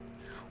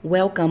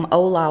Welcome,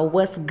 hola,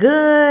 what's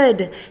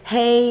good?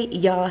 Hey,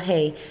 y'all,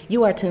 hey,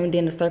 you are tuned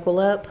in to Circle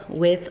Up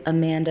with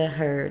Amanda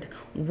Hurd.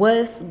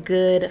 What's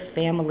good,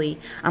 family?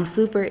 I'm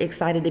super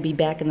excited to be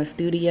back in the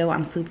studio.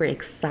 I'm super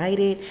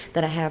excited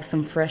that I have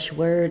some fresh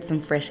words,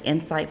 some fresh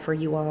insight for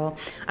you all.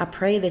 I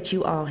pray that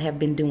you all have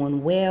been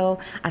doing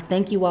well. I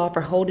thank you all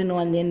for holding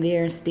on in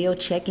there and still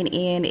checking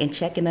in and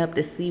checking up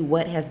to see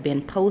what has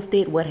been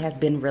posted, what has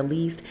been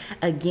released.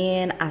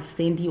 Again, I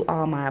send you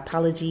all my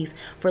apologies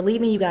for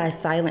leaving you guys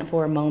silent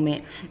for a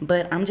moment,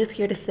 but I'm just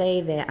here to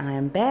say that I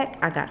am back.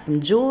 I got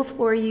some jewels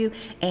for you,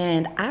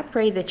 and I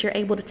pray that you're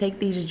able to take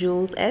these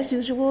jewels as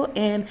usual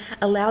and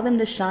allow them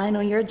to shine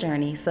on your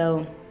journey.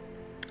 So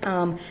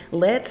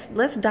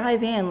let's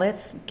dive in.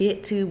 Let's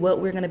get to what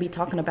we're going to be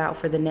talking about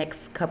for the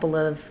next couple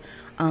of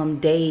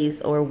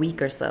days or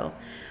week or so.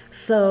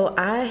 So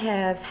I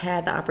have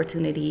had the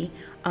opportunity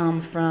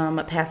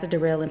from Pastor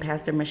Darrell and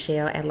Pastor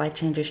Michelle at Life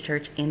Changers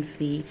Church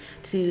NC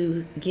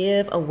to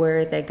give a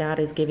word that God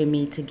has given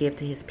me to give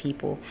to his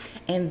people.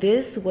 And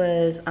this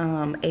was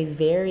a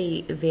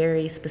very,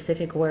 very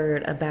specific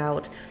word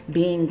about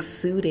being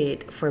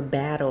suited for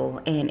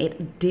battle. And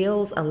it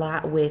deals a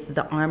lot with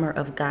the armor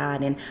of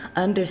God and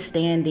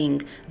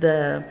understanding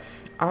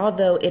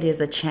although it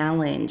is a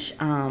challenge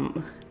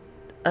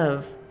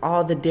of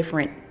all the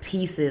different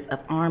pieces of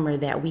armor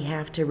that we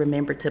have to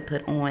remember to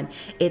put on.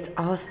 It's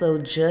also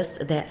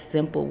just that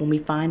simple when we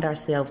find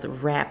ourselves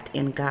wrapped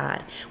in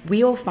God.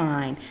 We'll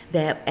find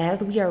that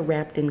as we are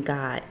wrapped in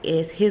God,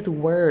 is his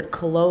word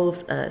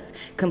clothes us,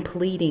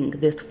 completing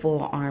this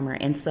full armor.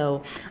 And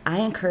so I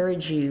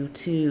encourage you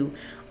to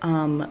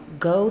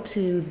go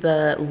to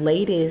the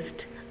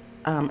latest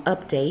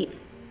update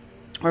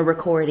or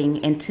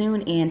recording and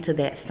tune in to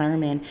that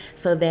sermon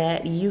so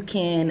that you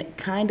can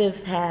kind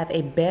of have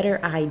a better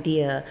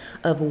idea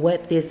of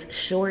what this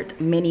short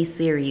mini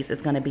series is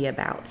going to be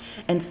about.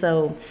 And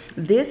so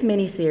this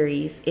mini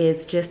series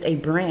is just a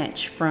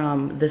branch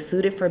from the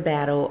Suited for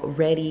Battle,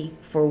 Ready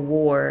for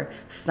War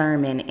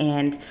sermon.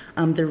 And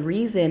the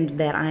reason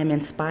that I'm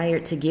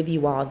inspired to give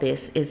you all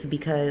this is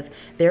because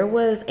there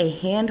was a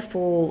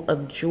handful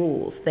of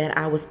jewels that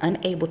I was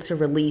unable to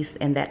release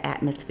in that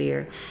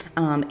atmosphere.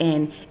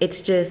 And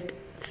it's just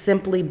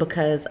simply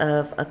because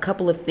of a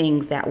couple of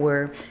things that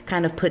were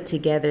kind of put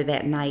together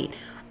that night.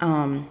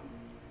 And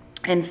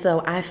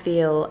so I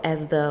feel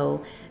as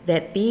though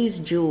that these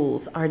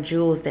jewels are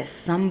jewels that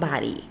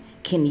somebody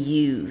can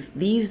use.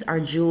 These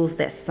are jewels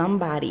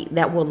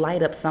that will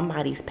light up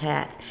somebody's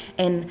path.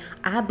 And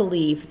I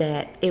believe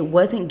that it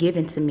wasn't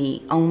given to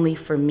me only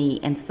for me.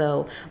 And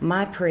so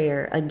my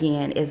prayer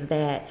again is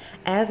that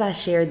as I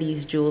share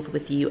these jewels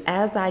with you,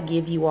 as I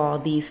give you all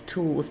these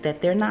tools,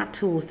 that they're not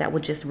tools that will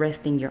just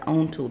rest in your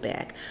own tool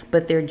bag,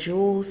 but they're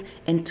jewels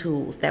and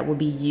tools that will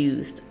be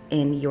used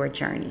in your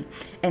journey.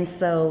 And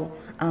so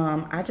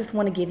I just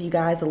want to give you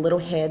guys a little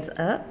heads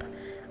up.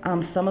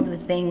 Some of the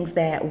things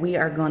that we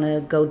are going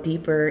to go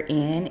deeper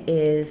in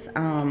is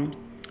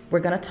we're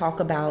going to talk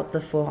about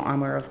the full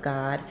armor of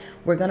God.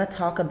 We're going to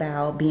talk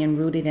about being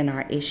rooted in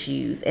our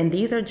issues. And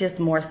these are just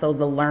more so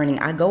the learning.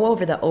 I go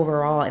over the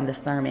overall in the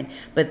sermon,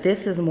 but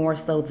this is more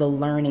so the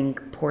learning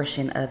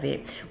portion of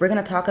it. We're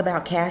going to talk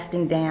about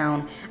casting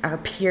down our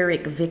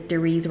Pyrrhic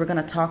victories. We're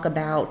going to talk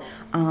about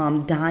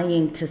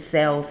dying to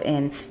self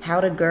and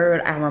how to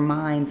gird our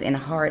minds and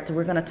hearts.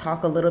 We're going to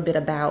talk a little bit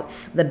about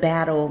the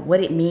battle, what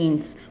it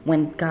means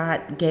when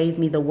God gave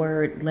me the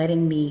word,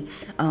 letting me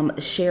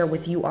share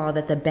with you all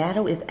that the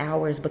battle is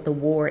ours, but the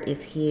war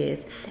is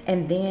his.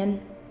 And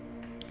then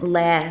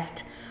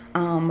last,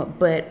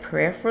 but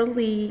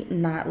prayerfully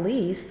not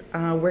least,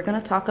 we're going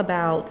to talk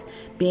about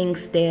being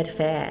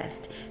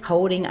steadfast,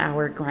 holding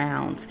our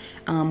grounds,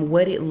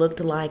 what it looked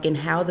like and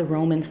how the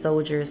Roman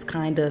soldiers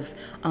kind of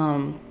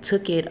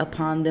took it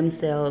upon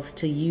themselves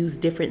to use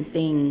different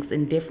things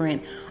in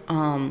different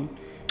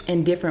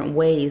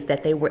ways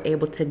that they were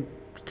able to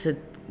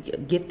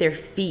get their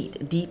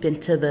feet deep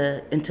into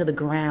the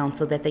ground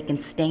so that they can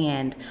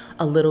stand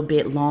a little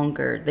bit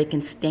longer. They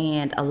can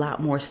stand a lot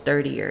more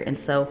sturdier. And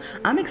so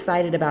I'm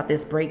excited about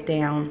this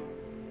breakdown.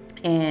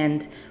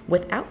 And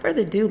without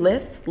further ado,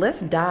 let's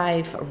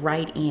dive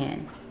right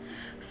in.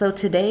 So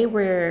today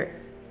we're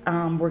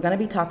going to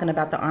be talking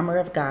about the armor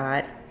of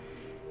God.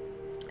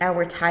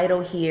 Our title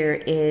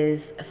here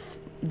is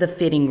The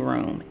Fitting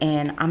Room.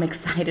 And I'm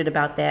excited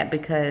about that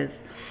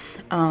because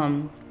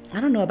I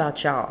don't know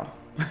about y'all,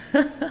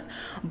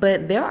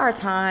 but there are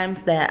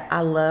times that I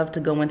love to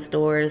go in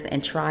stores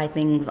and try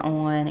things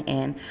on,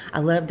 and I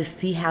love to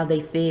see how they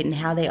fit and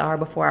how they are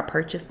before I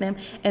purchase them.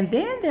 And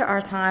then there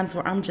are times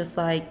where I'm just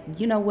like,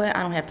 you know what?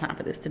 I don't have time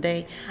for this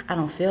today. I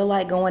don't feel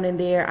like going in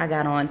there. I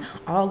got on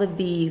all of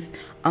these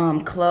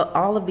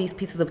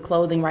pieces of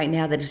clothing right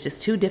now that is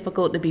just too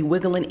difficult to be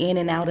wiggling in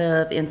and out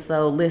of. And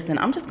so listen,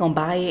 I'm just going to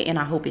buy it and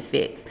I hope it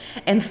fits.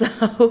 And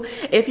so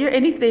if you're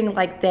anything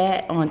like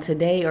that on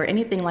today or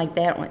anything like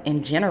that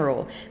in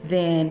general,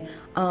 then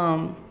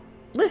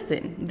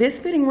listen, this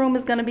fitting room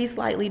is going to be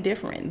slightly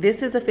different.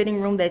 This is a fitting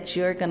room that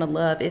you're going to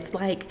love. It's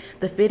like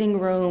the fitting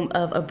room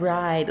of a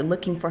bride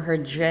looking for her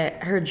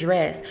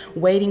dress,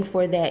 waiting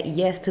for that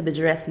yes to the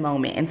dress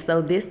moment. And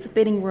so this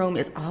fitting room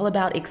is all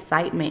about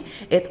excitement.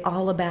 It's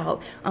all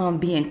about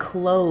being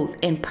clothed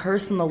and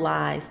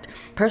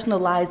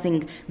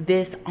personalizing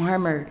this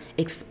armor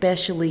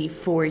especially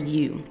for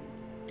you.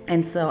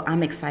 And so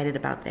I'm excited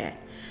about that.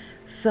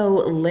 So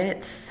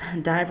let's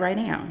dive right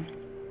in.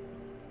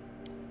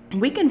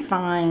 We can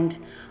find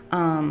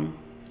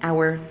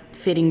our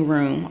fitting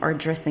room or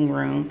dressing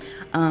room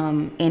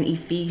in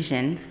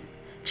Ephesians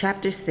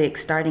chapter 6,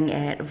 starting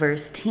at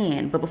verse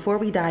 10. But before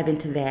we dive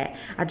into that,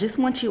 I just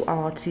want you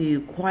all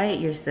to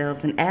quiet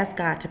yourselves and ask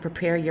God to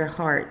prepare your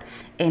heart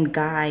and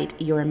guide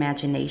your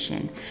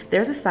imagination.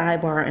 There's a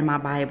sidebar in my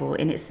Bible,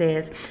 and it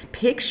says,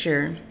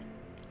 picture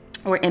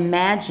or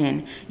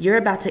imagine you're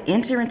about to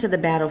enter into the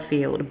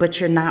battlefield, but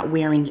you're not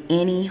wearing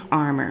any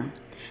armor.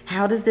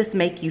 How does this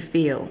make you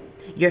feel?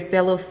 Your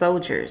fellow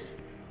soldiers.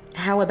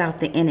 How about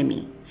the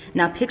enemy?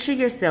 Now picture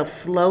yourself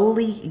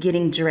slowly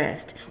getting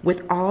dressed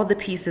with all the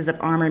pieces of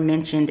armor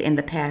mentioned in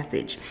the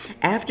passage.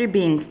 After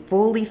being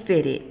fully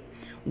fitted,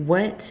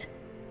 what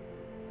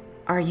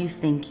are you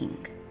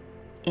thinking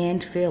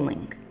and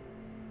feeling?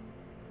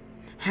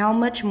 How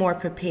much more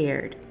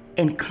prepared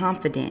and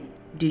confident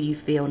do you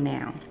feel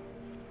now?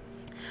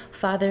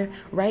 Father,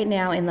 right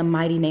now in the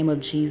mighty name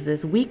of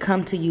Jesus, we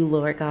come to you,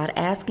 Lord God,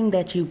 asking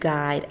that you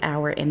guide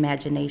our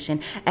imagination,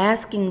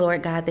 asking,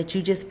 Lord God, that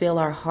you just fill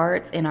our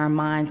hearts and our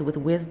minds with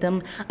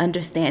wisdom,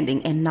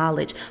 understanding, and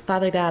knowledge.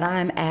 Father God,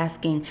 I'm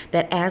asking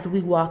that as we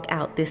walk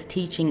out this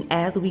teaching,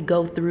 as we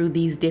go through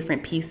these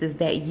different pieces,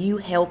 that you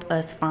help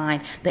us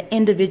find the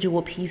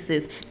individual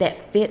pieces that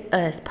fit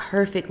us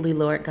perfectly,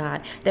 Lord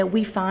God, that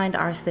we find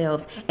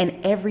ourselves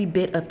in every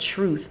bit of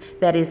truth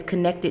that is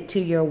connected to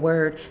your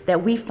word,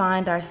 that we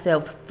find ourselves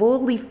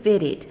fully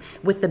fitted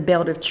with the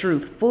belt of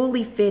truth,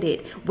 fully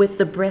fitted with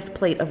the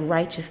breastplate of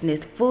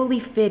righteousness, fully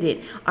fitted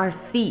our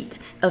feet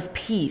of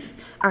peace,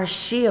 our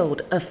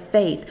shield of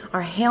faith,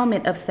 our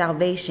helmet of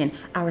salvation,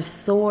 our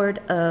sword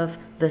of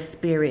the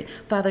Spirit.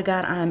 Father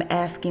God, I'm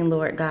asking,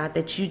 Lord God,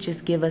 that you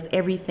just give us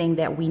everything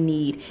that we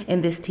need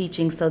in this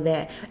teaching so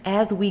that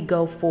as we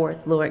go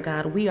forth, Lord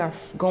God, we are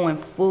going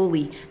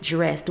fully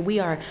dressed. We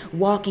are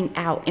walking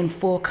out in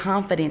full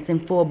confidence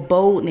and full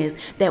boldness,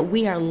 that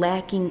we are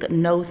lacking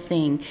no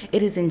thing.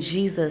 It is in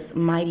Jesus'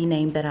 mighty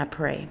name that I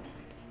pray.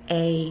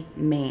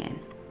 Amen.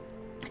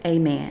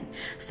 Amen.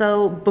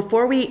 So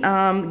before we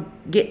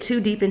get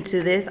too deep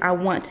into this, I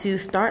want to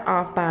start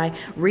off by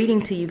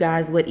reading to you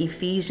guys what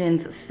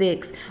Ephesians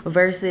 6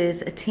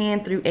 verses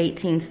 10 through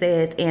 18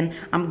 says. And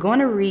I'm going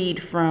to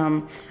read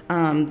from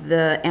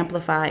the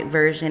Amplified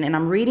version. And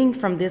I'm reading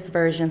from this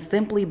version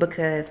simply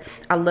because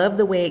I love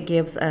the way it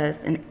gives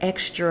us an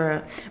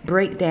extra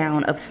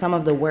breakdown of some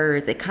of the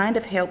words. It kind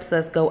of helps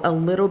us go a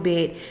little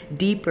bit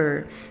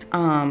deeper.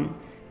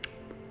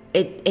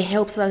 It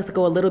helps us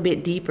go a little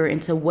bit deeper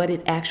into what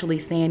it's actually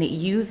saying.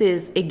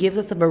 It gives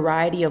us a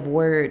variety of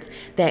words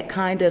that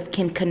kind of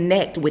can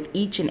connect with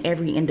each and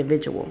every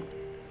individual.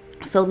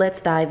 So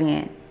let's dive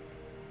in.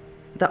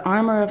 The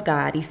armor of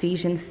God,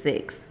 Ephesians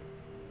 6,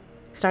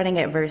 starting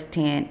at verse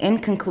 10. In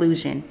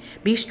conclusion,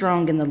 be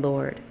strong in the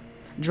Lord.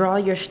 Draw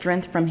your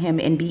strength from him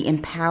and be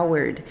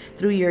empowered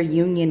through your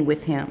union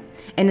with him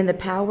and in the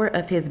power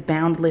of his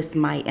boundless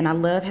might. And I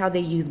love how they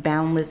use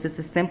boundless. This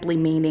is simply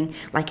meaning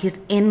like his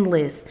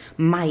endless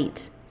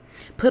might.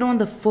 Put on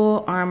the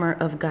full armor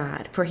of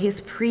God, for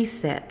his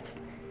precepts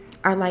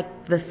are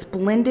like the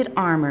splendid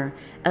armor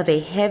of a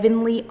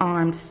heavenly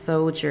armed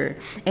soldier.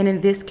 And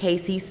in this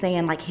case, he's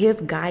saying like his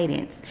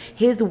guidance,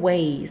 his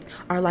ways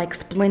are like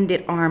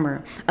splendid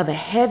armor of a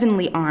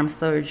heavenly armed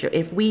soldier.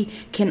 If we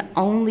can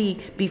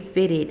only be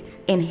fitted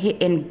in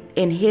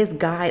his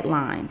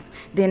guidelines,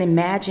 then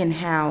imagine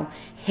how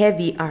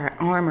heavy our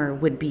armor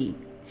would be,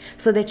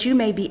 so that you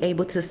may be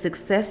able to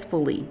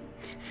successfully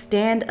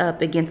stand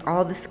up against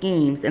all the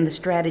schemes and the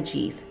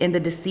strategies and the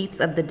deceits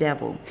of the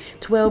devil.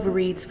 12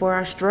 reads, for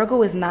our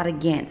struggle is not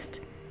against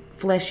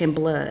flesh and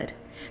blood,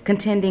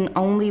 contending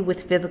only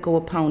with physical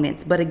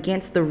opponents, but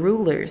against the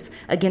rulers,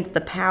 against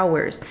the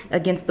powers,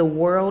 against the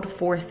world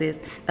forces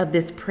of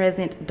this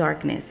present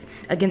darkness,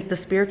 against the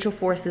spiritual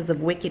forces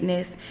of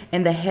wickedness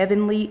in the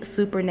heavenly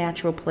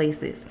supernatural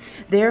places.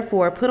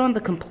 Therefore, put on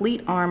the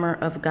complete armor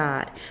of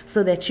God,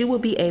 so that you will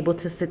be able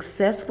to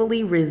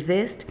successfully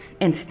resist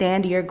and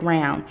stand your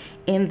ground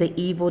in the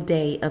evil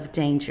day of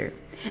danger.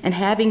 And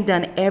having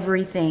done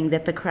everything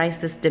that the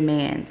crisis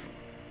demands,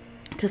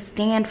 to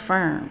stand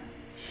firm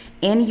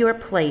in your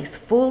place,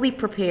 fully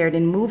prepared,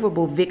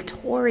 immovable,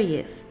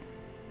 victorious.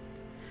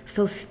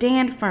 So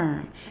stand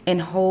firm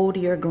and hold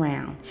your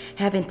ground,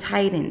 having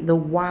tightened the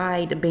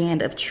wide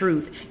band of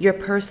truth, your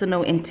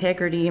personal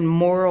integrity and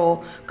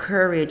moral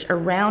courage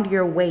around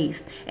your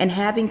waist, and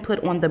having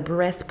put on the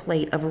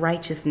breastplate of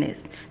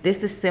righteousness.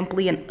 This is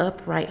simply an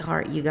upright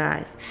heart, you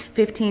guys.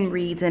 15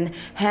 reads, and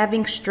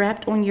having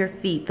strapped on your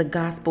feet the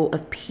gospel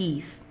of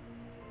peace,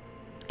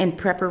 in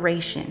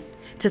preparation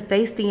to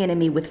face the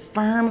enemy with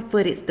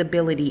firm-footed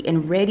stability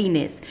and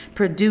readiness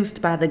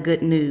produced by the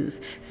good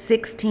news.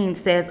 16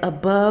 says,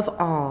 above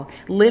all,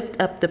 lift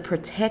up the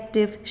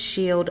protective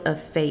shield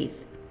of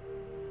faith,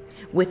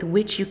 with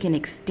which you can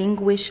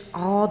extinguish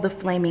all the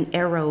flaming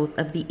arrows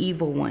of the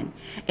evil one,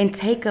 and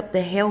take up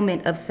the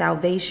helmet of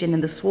salvation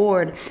and the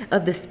sword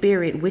of the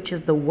Spirit, which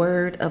is the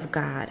word of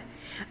God.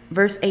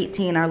 Verse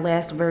 18, our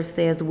last verse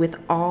says, with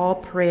all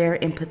prayer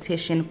and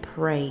petition,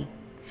 pray,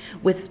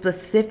 with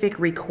specific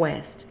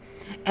request,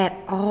 at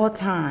all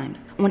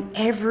times, on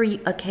every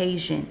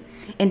occasion,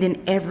 and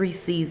in every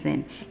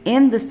season,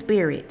 in the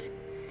Spirit.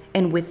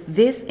 And with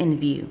this in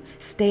view,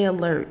 stay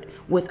alert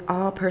with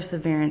all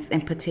perseverance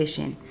and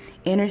petition,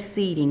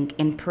 interceding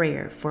in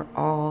prayer for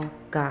all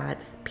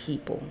God's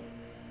people.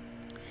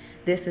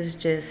 This is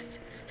just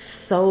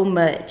so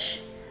much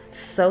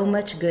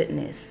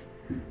goodness,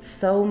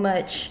 so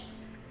much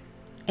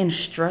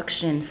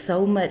instruction,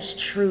 so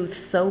much truth,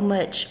 so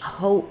much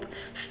hope,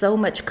 so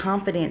much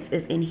confidence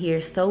is in here,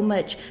 so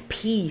much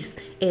peace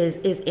is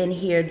in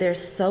here. There's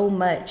so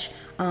much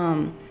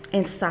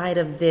inside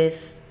of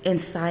this,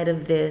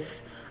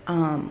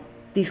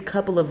 these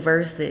couple of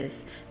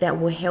verses that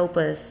will help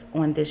us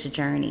on this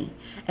journey.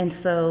 And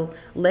so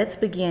let's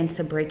begin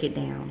to break it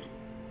down.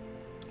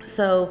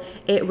 So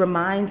it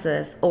reminds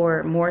us,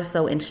 or more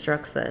so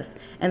instructs us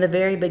in the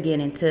very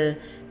beginning to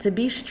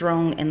be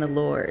strong in the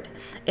Lord.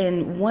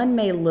 And one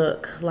may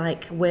look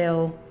like,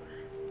 well,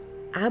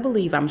 I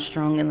believe I'm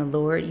strong in the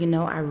Lord. You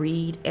know, I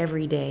read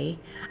every day.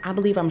 I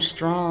believe I'm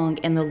strong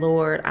in the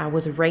Lord. I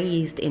was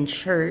raised in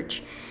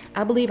church.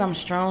 I believe I'm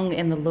strong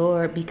in the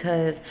Lord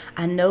because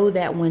I know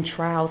that when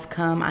trials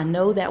come, I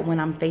know that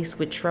when I'm faced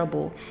with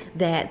trouble,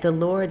 that the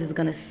Lord is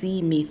going to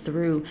see me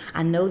through.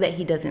 I know that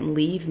He doesn't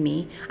leave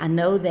me. I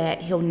know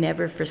that He'll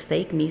never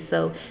forsake me.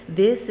 So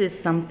this is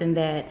something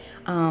that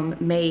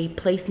may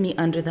place me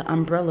under the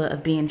umbrella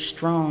of being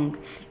strong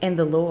in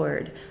the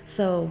Lord.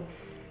 So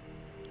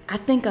I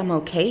think I'm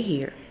okay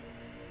here.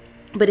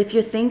 But if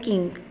you're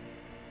thinking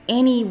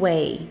any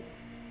way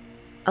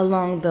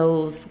along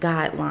those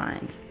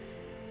guidelines,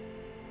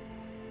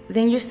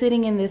 then you're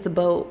sitting in this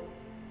boat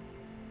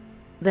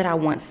that I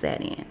once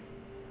sat in.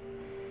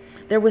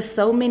 There were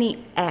so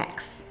many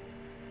acts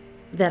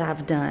that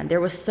I've done. There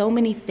were so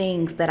many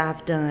things that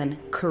I've done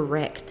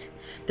correct.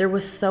 There were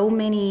so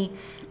many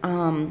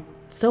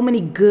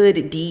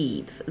good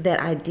deeds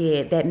that I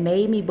did that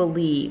made me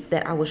believe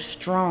that I was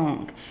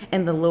strong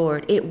in the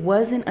Lord. It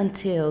wasn't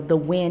until the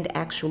wind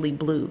actually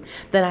blew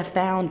that I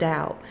found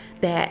out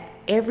that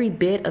every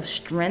bit of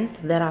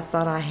strength that I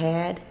thought I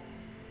had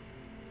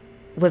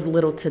was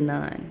little to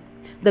none.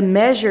 The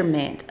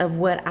measurement of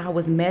what I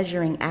was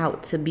measuring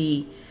out to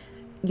be,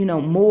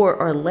 more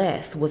or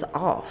less was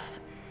off.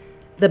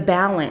 The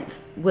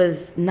balance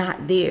was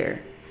not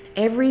there.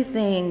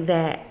 Everything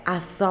that I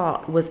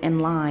thought was in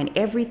line,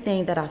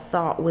 everything that I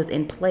thought was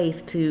in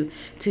place to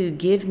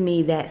give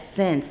me that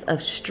sense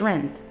of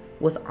strength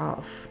was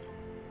off.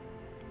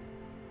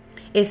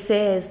 It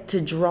says to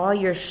draw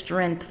your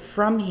strength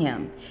from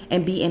Him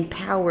and be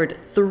empowered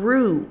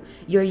through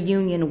your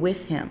union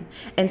with Him.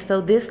 And so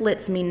this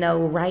lets me know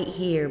right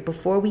here,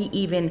 before we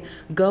even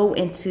go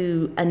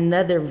into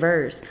another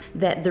verse,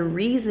 that the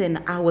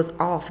reason I was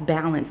off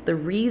balance, the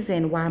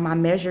reason why my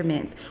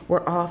measurements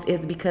were off,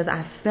 is because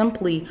I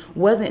simply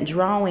wasn't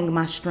drawing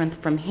my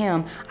strength from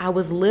Him. I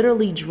was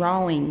literally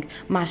drawing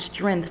my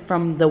strength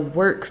from the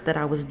works that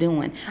I was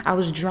doing. I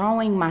was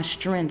drawing my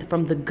strength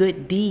from the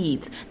good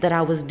deeds that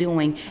I was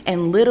doing.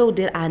 And little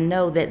did I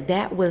know that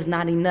that was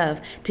not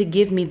enough to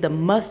give me the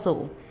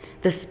muscle,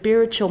 the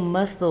spiritual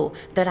muscle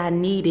that I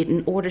needed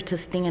in order to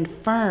stand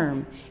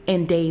firm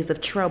in days of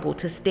trouble,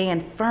 to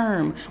stand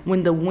firm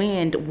when the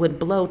wind would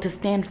blow, to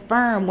stand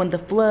firm when the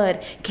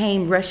flood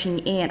came rushing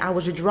in. I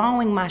was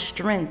drawing my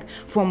strength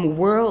from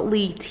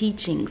worldly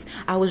teachings.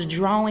 I was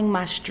drawing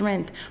my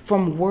strength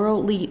from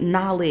worldly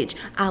knowledge.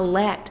 I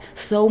lacked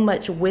so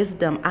much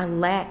wisdom. I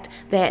lacked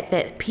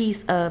that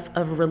piece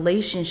of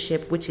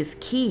relationship, which is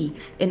key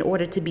in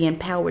order to be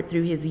empowered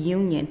through His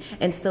union.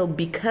 And so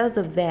because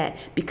of that,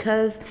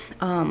 because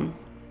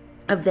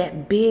of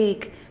that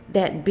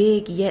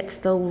big yet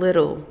so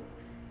little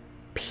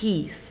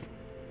peace,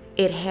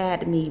 it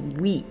had me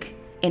weak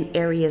in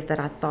areas that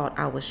I thought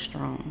I was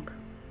strong.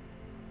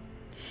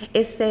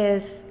 It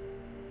says,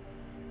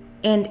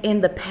 and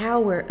in the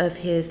power of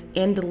His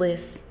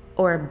endless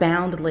or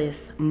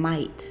boundless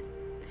might.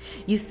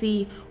 You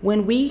see,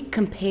 when we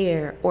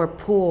compare or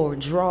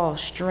draw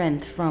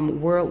strength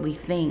from worldly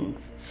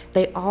things,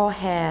 they all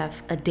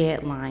have a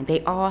deadline.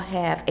 They all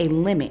have a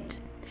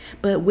limit.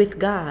 But with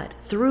God,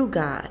 through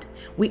God,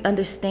 we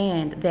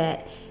understand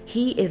that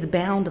He is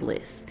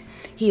boundless.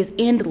 He is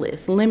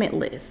endless,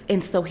 limitless.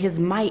 And so His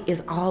might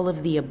is all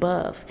of the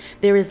above.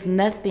 There is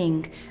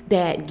nothing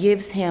that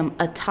gives Him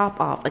a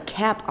top off, a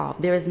cap off.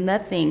 There is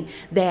nothing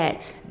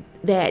that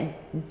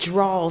that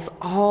draws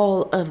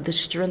all of the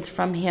strength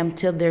from him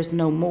till there's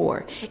no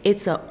more.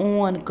 It's an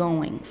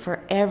ongoing,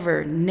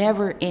 forever,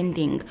 never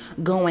ending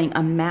going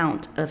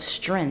amount of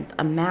strength,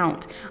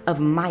 amount of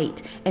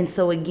might. And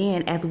so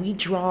again, as we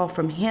draw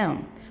from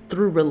him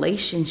through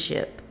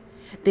relationship,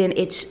 then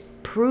it's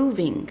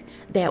proving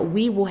that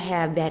we will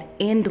have that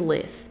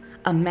endless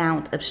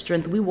amount of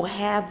strength. We will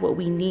have what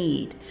we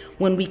need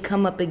when we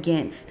come up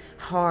against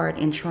hard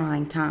and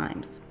trying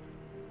times.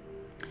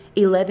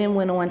 11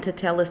 went on to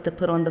tell us to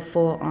put on the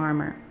full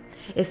armor.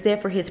 It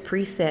said, for his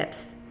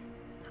precepts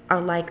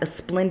are like a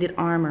splendid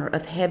armor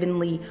of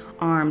heavenly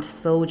armed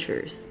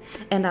soldiers.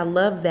 And I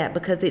love that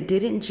because it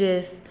didn't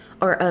just,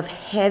 or of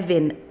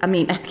heaven,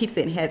 I keep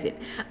saying heaven,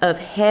 of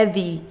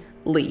heavily.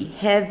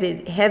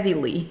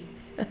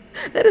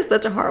 That is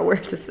such a hard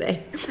word to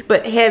say,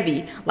 but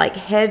heavy, like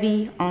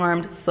heavy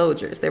armed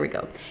soldiers. There we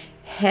go.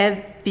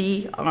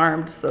 Heavy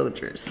armed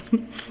soldiers.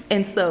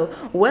 And so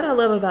what I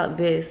love about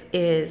this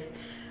is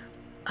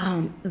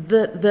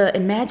the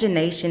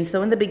imagination.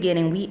 So in the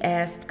beginning, we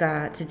asked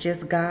God to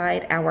just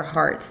guide our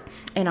hearts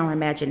and our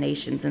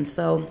imaginations. And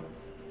so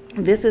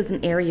this is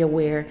an area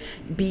where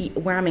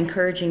I'm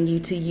encouraging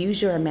you to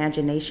use your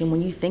imagination when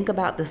you think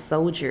about the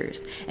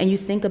soldiers and you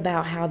think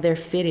about how they're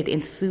fitted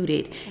and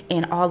suited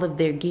in all of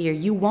their gear.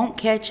 You won't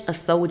catch a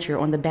soldier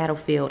on the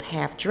battlefield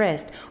half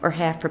dressed or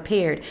half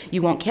prepared.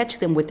 You won't catch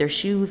them with their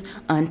shoes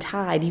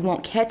untied. You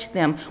won't catch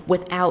them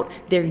without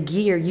their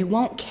gear. You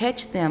won't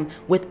catch them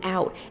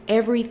without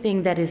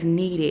everything that is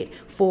needed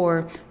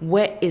for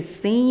what is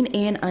seen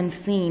and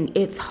unseen.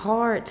 It's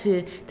hard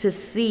to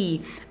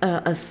see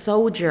a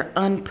soldier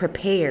unprepared,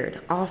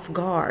 off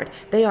guard.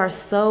 They are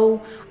so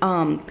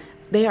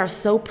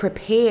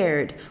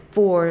prepared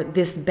for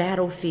this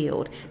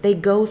battlefield. They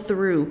go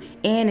through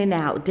in and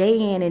out, day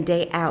in and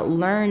day out,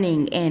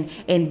 learning and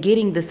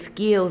getting the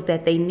skills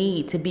that they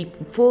need to be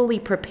fully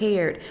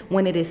prepared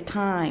when it is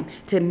time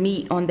to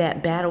meet on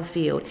that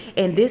battlefield.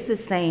 And this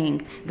is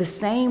saying the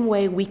same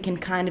way we can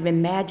kind of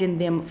imagine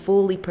them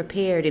fully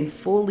prepared and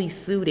fully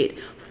suited,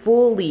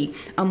 fully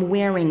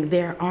wearing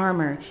their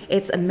armor.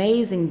 It's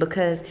amazing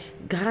because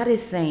God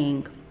is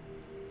saying,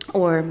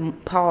 or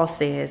Paul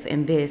says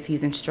in this,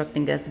 he's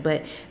instructing us,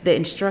 but the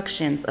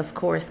instructions, of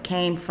course,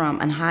 came from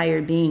a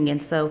higher being.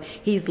 And so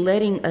he's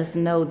letting us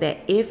know that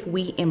if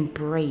we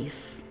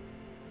embrace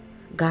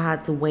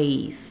God's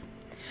ways,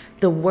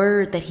 the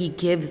word that he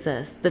gives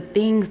us, the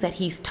things that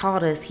he's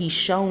taught us, he's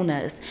shown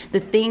us, the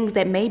things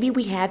that maybe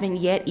we haven't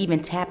yet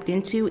even tapped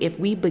into, if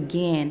we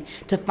begin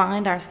to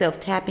find ourselves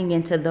tapping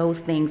into those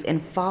things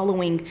and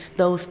following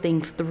those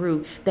things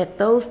through, that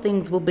those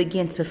things will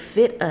begin to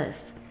fit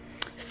us,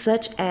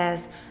 such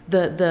as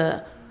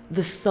the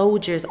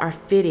soldiers are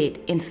fitted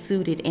and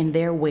suited in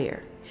their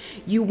wear.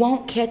 You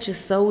won't catch a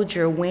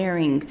soldier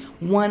wearing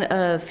one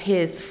of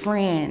his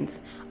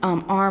friends'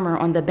 armor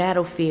on the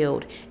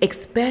battlefield,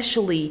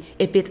 especially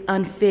if it's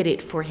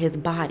unfitted for his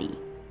body.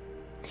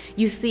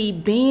 You see,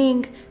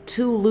 being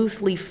too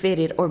loosely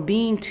fitted or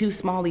being too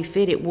smally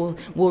fitted will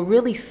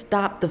really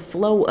stop the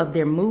flow of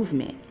their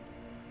movement.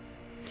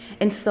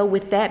 And so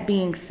with that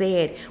being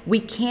said, we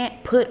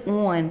can't put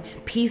on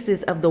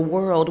pieces of the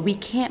world. We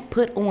can't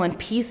put on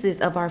pieces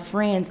of our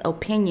friends'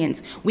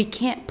 opinions. We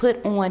can't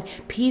put on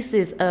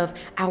pieces of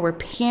our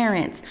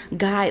parents'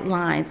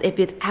 guidelines if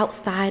it's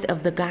outside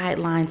of the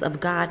guidelines of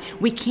God.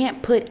 We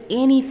can't put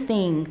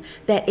anything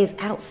that is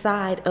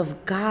outside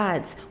of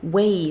God's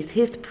ways,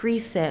 his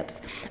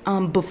precepts,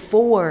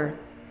 before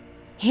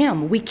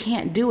him. We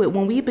can't do it.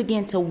 When we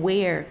begin to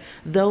wear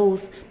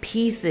those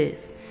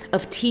pieces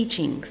of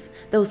teachings,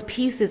 those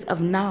pieces of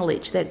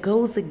knowledge that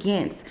goes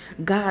against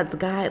God's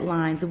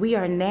guidelines, we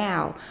are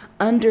now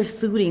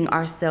undersuiting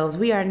ourselves.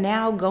 We are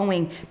now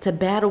going to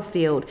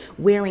battlefield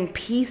wearing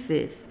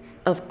pieces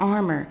of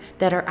armor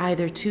that are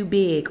either too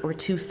big or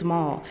too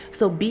small.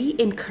 So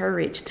be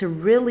encouraged to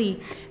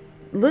really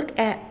look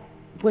at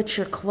what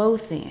you're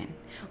clothed in.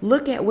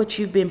 Look at what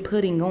you've been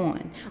putting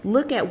on.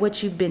 Look at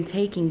what you've been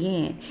taking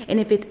in. And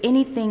if it's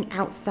anything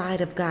outside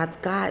of God's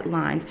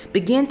guidelines,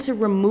 begin to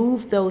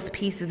remove those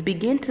pieces.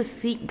 Begin to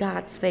seek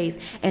God's face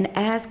and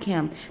ask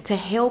him to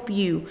help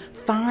you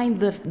find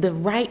the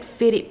right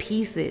fitted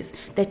pieces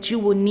that you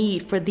will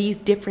need for these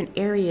different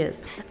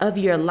areas of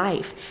your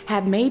life.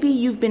 Maybe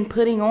you've been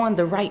putting on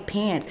the right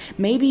pants.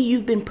 Maybe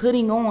you've been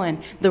putting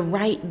on the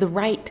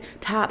right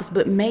tops,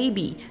 but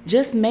maybe,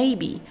 just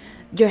maybe,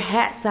 your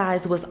hat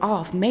size was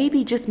off.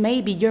 Maybe, just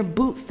maybe, your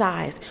boot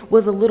size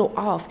was a little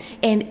off.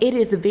 And it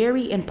is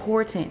very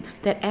important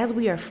that as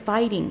we are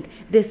fighting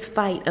this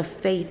fight of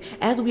faith,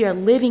 as we are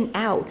living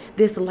out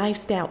this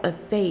lifestyle of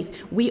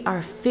faith, we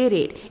are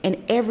fitted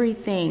in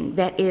everything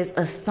that is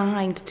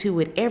assigned to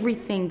it,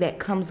 everything that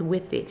comes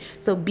with it.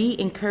 So be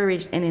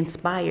encouraged and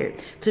inspired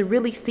to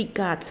really seek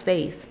God's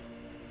face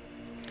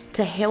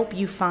to help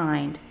you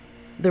find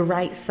the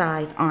right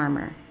size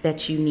armor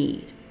that you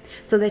need,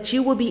 so that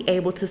you will be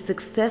able to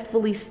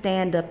successfully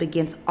stand up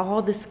against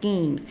all the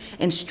schemes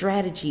and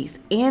strategies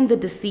and the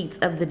deceits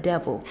of the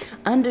devil.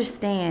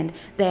 Understand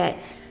that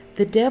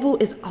The devil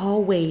is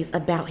always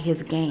about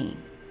his game.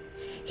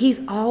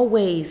 He's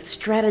always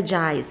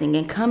strategizing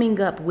and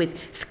coming up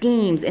with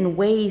schemes and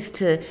ways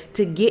to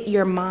get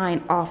your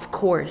mind off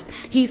course.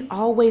 He's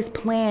always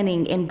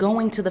planning and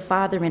going to the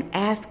Father and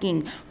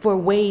asking for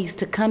ways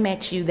to come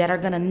at you that are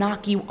going to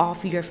knock you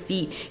off your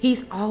feet.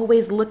 He's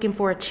always looking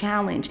for a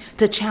challenge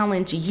to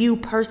challenge you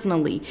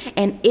personally.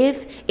 And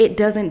if it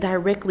doesn't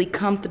directly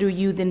come through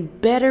you, then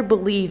better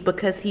believe,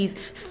 because he's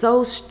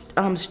so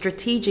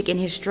strategic in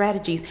his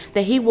strategies,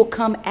 that he will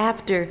come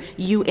after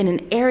you in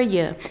an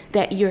area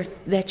that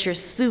your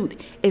suit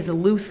is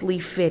loosely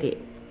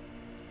fitted.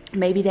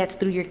 Maybe that's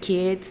through your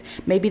kids.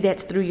 Maybe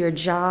that's through your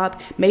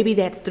job. Maybe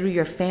that's through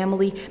your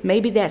family.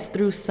 Maybe that's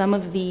through some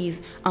of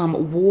these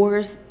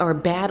wars or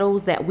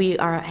battles that we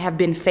have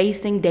been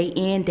facing day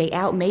in, day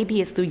out.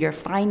 Maybe it's through your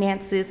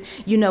finances.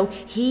 You know,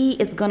 he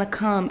is going to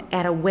come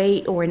at a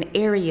way or an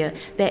area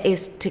that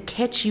is to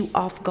catch you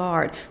off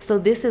guard. So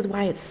this is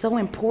why it's so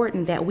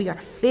important that we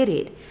are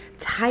fitted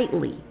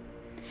tightly.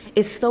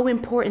 It's so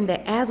important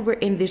that as we're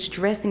in this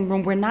dressing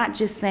room, we're not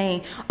just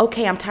saying,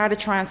 okay, I'm tired of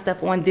trying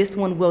stuff on, this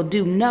one will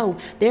do. No,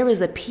 there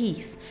is a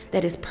piece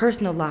that is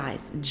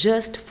personalized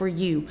just for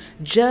you,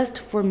 just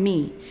for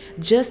me,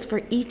 just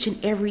for each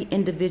and every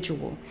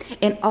individual.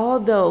 And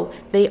although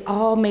they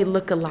all may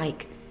look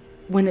alike,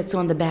 when it's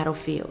on the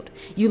battlefield,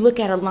 you look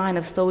at a line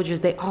of soldiers,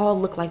 they all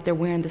look like they're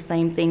wearing the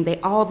same thing. They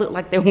all look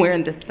like they're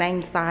wearing the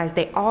same size.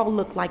 They all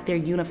look like they're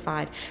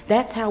unified.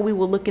 That's how we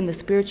will look in the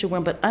spiritual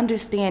realm. But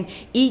understand,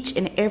 each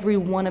and every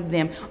one of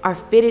them are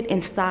fitted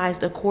and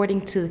sized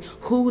according to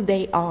who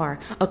they are,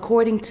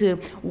 according to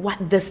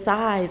what the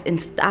size and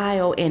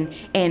style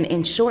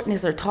and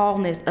shortness or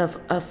tallness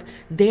of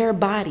their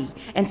body.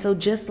 And so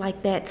just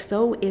like that,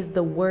 so is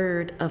the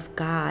word of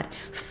God.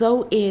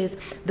 So is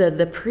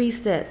the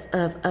precepts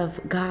of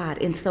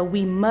God. And so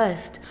we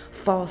must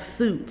fall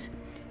suit,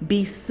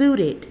 be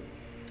suited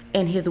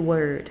in his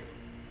word.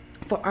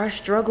 For our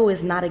struggle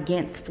is not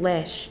against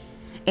flesh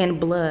and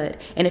blood.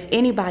 And if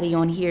anybody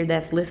on here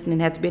that's listening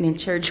has been in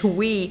church,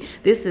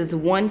 this is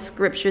one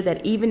scripture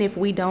that even if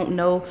we don't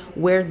know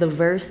where the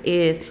verse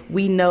is,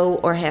 we know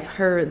or have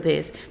heard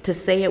this, to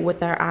say it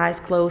with our eyes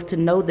closed, to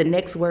know the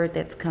next word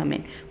that's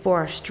coming. For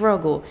our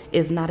struggle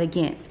is not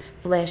against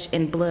flesh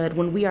and blood.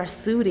 When we are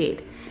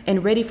suited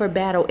and ready for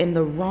battle in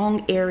the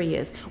wrong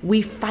areas,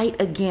 we fight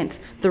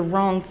against the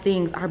wrong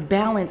things. Our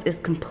balance is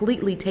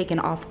completely taken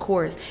off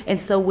course. And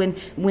so when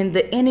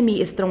the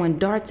enemy is throwing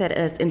darts at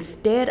us,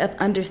 instead of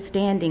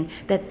understanding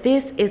that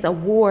this is a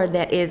war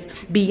that is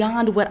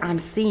beyond what I'm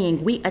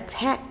seeing, we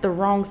attack the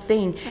wrong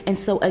thing. And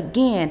so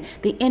again,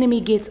 the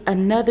enemy gets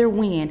another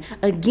win.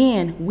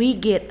 Again, we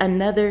get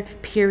another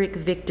Pyrrhic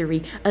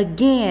victory.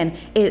 Again,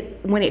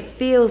 when it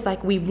feels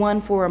like we've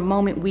won for a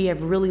moment, we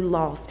have really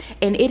lost.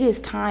 And it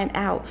is time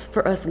out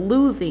for us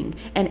losing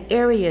in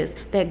areas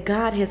that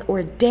God has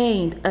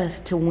ordained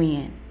us to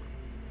win.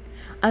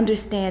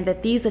 Understand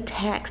that these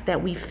attacks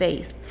that we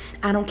face,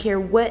 I don't care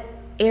what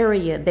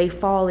area they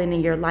fall in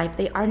your life,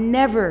 they are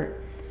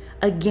never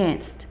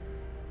against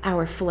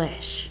our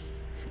flesh.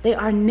 They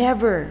are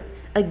never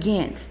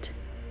against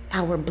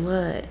our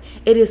blood.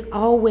 It is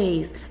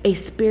always a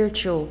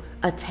spiritual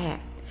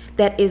attack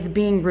that is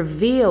being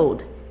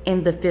revealed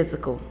in the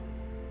physical.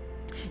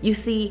 You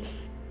see,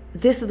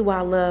 this is why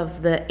I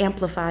love the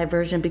Amplified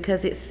version,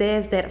 because it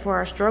says that for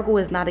our struggle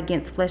is not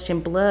against flesh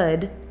and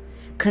blood,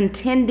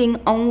 contending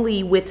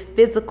only with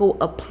physical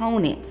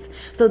opponents.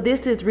 So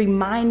this is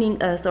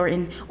reminding us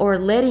or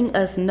letting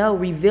us know,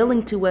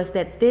 revealing to us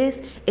that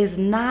this is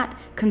not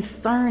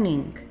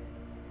concerning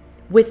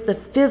with the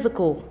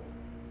physical,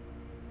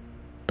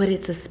 but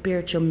it's a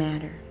spiritual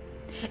matter.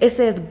 It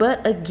says,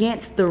 but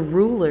against the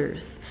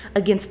rulers,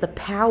 against the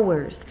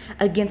powers,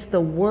 against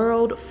the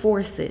world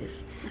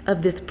forces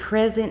of this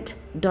present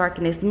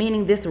darkness,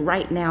 meaning this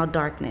right now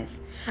darkness,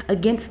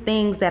 against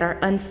things that are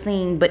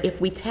unseen. But if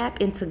we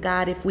tap into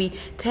God, if we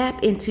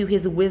tap into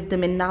his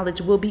wisdom and knowledge,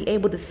 we'll be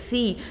able to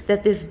see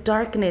that this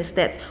darkness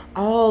that's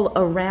all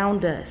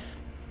around us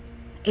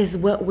is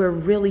what we're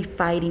really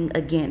fighting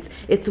against.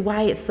 It's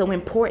why it's so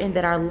important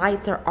that our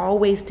lights are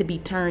always to be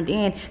turned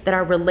in, that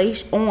our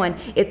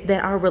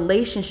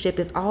relationship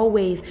is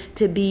always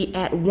to be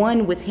at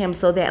one with him,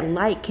 so that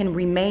light can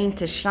remain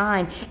to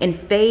shine and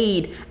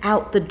fade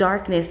out the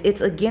darkness.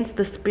 It's against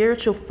the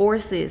spiritual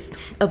forces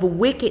of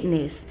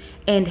wickedness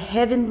and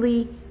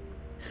heavenly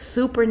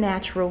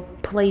supernatural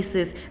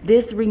places.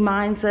 This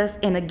reminds us,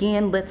 and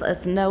again lets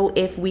us know,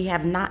 if we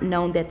have not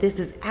known, that this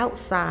is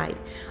outside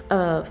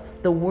of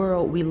the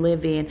world we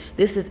live in.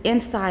 This is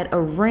inside a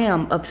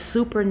realm of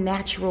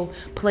supernatural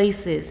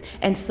places.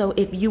 And so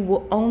if you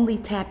will only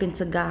tap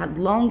into God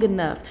long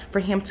enough for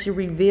him to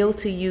reveal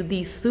to you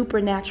these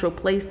supernatural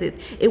places,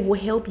 it will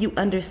help you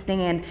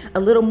understand a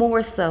little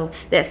more so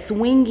that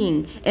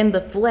swinging in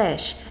the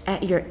flesh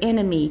at your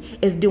enemy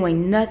is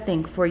doing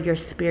nothing for your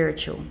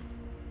spiritual.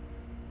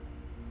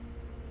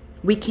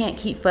 We can't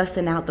keep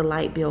fussing out the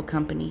light bill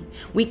company.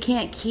 We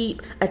can't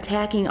keep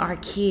attacking our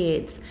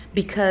kids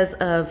because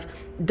of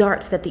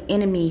darts that the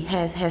enemy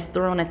has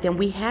thrown at them.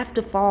 We have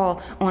to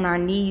fall on our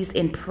knees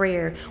in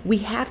prayer. We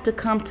have to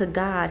come to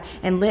God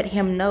and let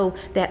him know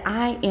that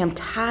I am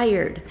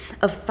tired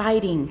of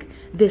fighting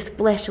this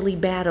fleshly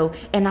battle,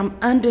 and I'm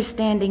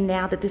understanding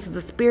now that this is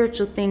a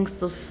spiritual thing.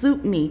 So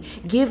suit me,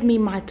 give me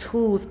my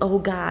tools, oh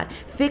God,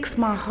 fix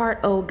my heart,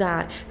 oh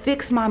God,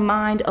 fix my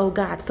mind, oh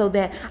God, so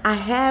that I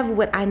have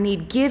what I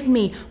need. Give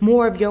me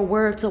more of your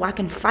word so I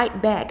can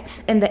fight back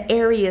in the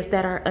areas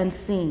that are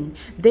unseen.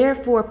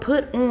 Therefore,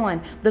 put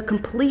on the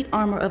complete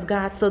armor of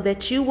God so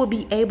that you will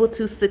be able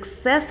to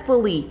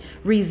successfully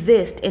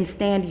resist and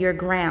stand your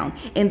ground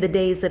in the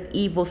days of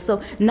evil.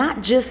 So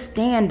not just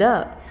stand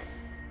up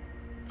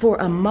for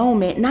a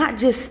moment, not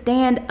just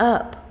stand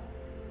up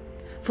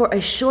for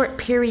a short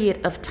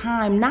period of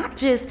time, not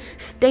just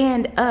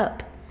stand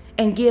up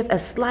and give a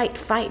slight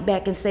fight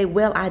back and say,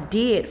 well, I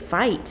did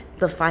fight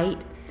the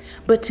fight,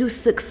 but to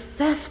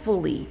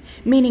successfully,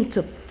 meaning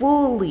to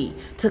fully,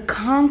 to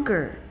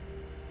conquer,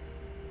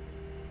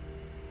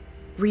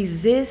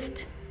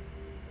 resist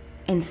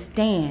and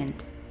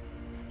stand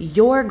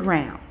your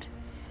ground,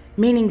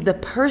 meaning the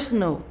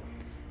personal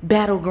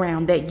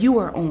battleground that you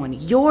are on,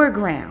 your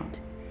ground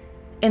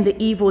in the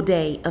evil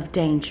day of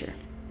danger.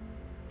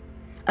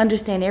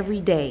 Understand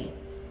every day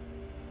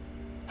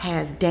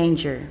has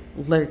danger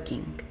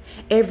lurking.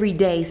 Every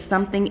day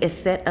something is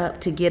set up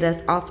to get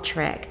us off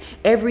track.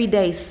 Every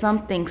day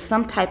some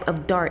type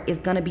of dart is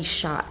going to be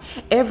shot.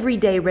 Every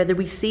day, whether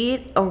we see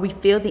it or we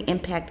feel the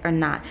impact or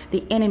not,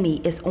 the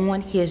enemy is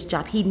on his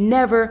job. He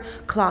never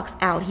clocks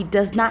out. He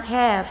does not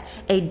have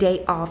a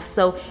day off.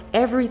 So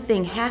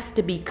everything has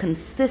to be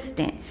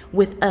consistent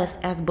with us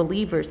as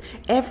believers.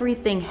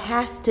 Everything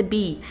has to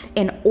be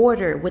in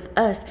order with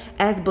us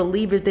as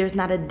believers. There's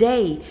not a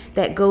day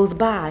that goes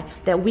by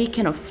that we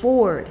can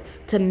afford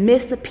to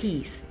miss a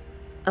piece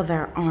of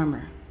our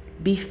armor.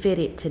 Be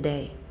fitted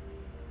today.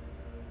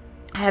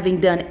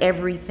 Having done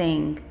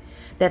everything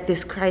that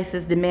this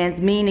crisis demands,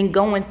 meaning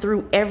going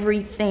through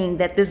everything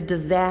that this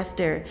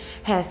disaster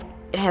has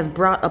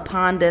brought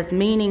upon us,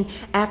 meaning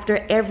after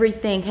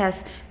everything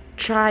has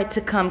tried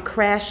to come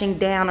crashing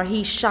down, or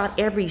he shot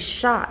every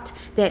shot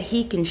that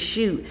he can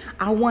shoot.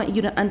 I want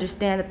you to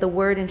understand that the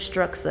word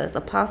instructs us.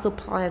 Apostle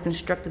Paul has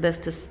instructed us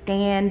to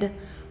stand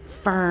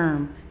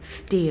firm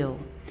still.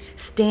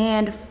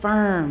 Stand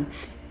firm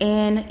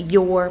in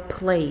your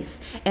place.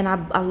 And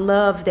I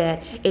love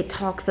that it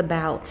talks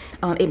about,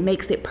 it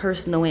makes it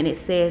personal, and it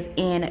says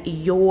in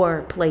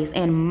your place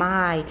and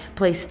my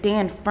place.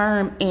 Stand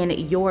firm in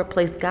your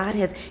place. God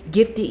has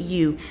gifted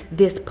you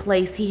this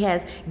place. He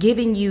has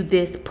given you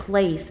this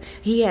place.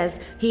 He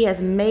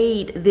has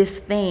made this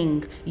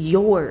thing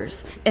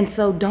yours. And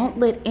so don't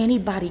let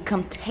anybody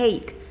come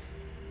take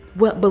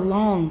what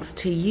belongs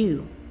to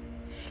you.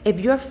 If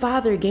your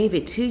Father gave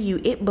it to you,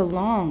 it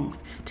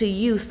belongs to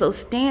you. So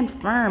stand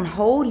firm,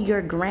 hold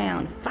your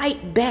ground,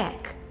 fight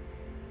back.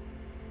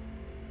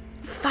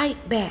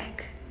 Fight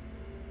back.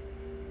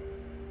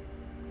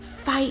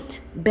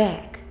 Fight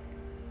back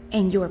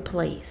in your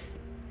place,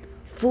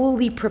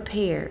 fully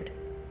prepared,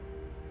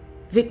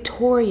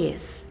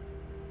 victorious.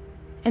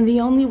 And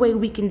the only way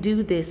we can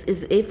do this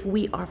is if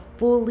we are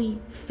fully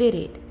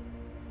fitted.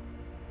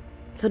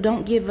 So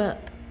don't give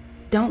up.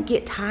 Don't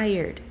get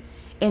tired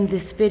in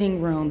this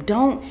fitting room.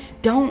 Don't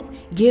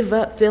give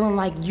up feeling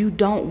like you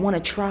don't want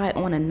to try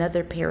on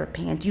another pair of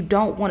pants. You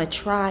don't want to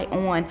try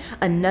on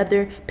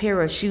another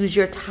pair of shoes.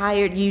 You're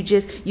tired.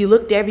 You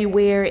looked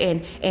everywhere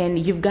and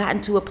you've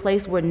gotten to a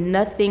place where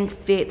nothing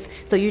fits.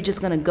 So you're just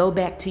going to go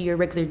back to your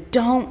regular.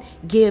 Don't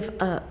give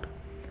up.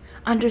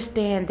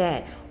 Understand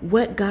that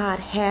what God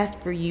has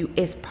for you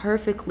is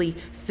perfectly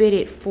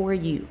fitted for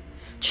you.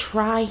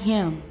 Try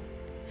him.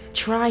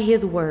 Try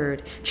his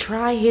word,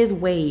 try his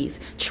ways,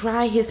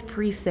 try his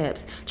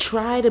precepts,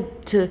 try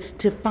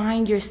to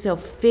find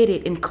yourself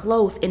fitted and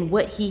clothed in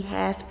what he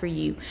has for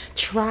you.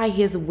 Try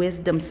his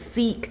wisdom,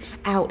 seek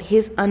out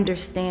his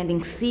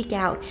understanding, seek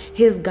out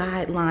his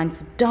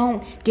guidelines.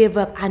 Don't give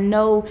up. I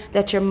know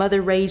that your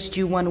mother raised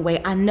you one way.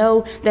 I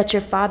know that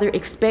your father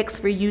expects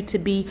for you to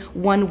be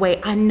one way.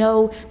 I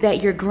know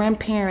that your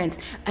grandparents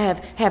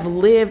have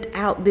lived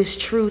out this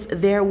truth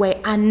their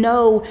way. I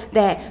know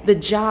that the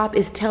job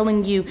is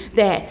telling you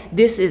that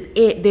this is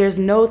it. There's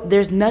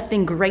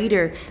nothing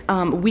greater.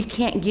 We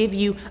can't give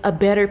you a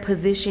better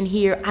position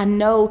here. I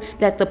know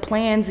that the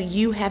plans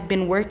you have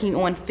been working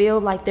on feel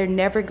like they're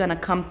never going to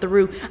come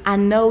through. I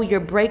know your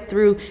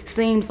breakthrough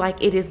seems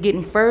like it is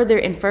getting further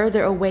and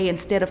further away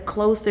instead of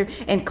closer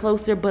and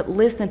closer. But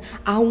listen,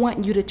 I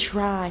want you to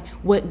try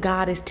what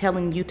God is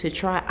telling you to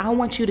try. I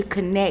want you to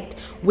connect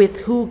with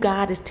who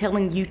God is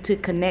telling you to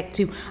connect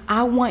to.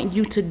 I want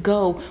you to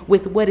go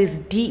with what is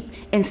deep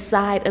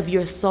inside of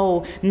your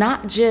soul,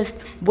 not just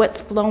what's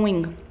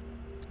flowing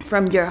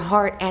from your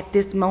heart at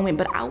this moment,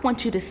 but I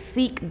want you to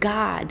seek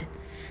God.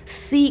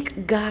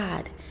 Seek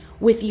God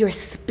with your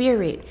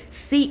spirit.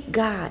 Seek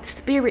God,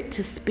 spirit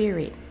to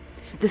spirit.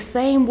 The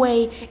same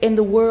way in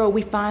the world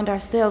we find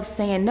ourselves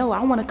saying, no,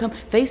 I want to come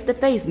face to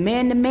face,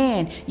 man to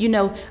man.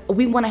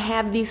 We want to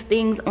have these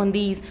things on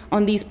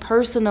these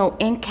personal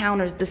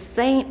encounters, the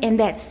same, in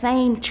that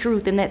same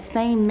truth, in that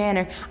same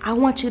manner. I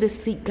want you to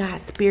seek God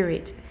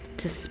spirit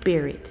to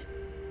spirit,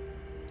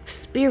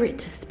 spirit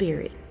to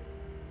spirit.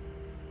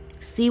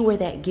 See where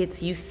that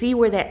gets you. See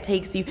where that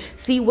takes you.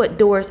 See what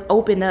doors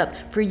open up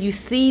for you.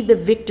 See the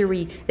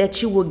victory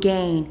that you will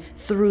gain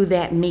through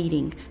that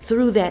meeting,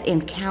 through that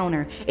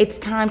encounter. It's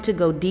time to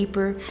go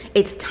deeper.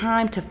 It's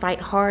time to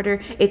fight harder.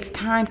 It's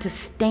time to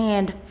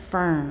stand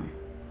firm.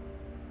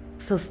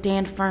 So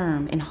stand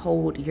firm and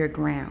hold your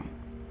ground.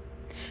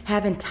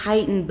 Having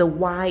tightened the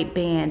wide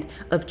band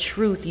of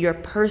truth, your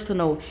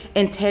personal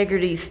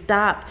integrity,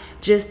 stop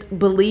just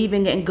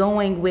believing and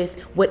going with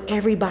what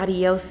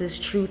everybody else's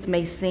truth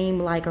may seem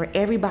like or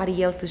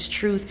everybody else's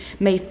truth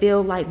may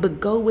feel like, but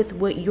go with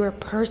what your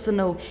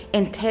personal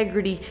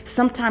integrity.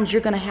 Sometimes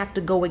you're going to have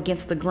to go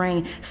against the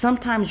grain.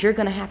 Sometimes you're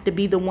going to have to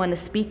be the one to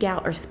speak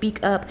out or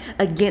speak up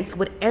against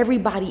what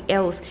everybody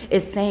else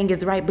is saying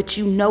is right, but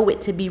you know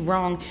it to be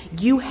wrong.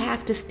 You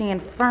have to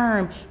stand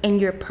firm in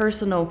your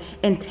personal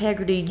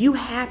integrity. You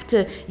have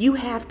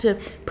to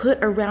put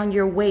around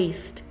your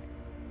waist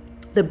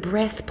the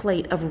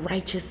breastplate of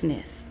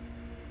righteousness,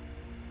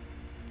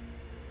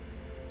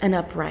 an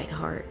upright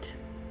heart.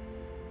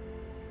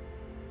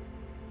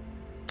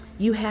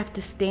 You have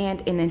to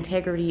stand in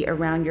integrity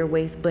around your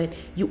waist, but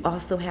you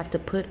also have to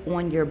put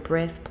on your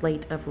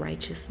breastplate of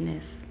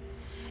righteousness,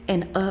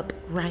 an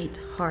upright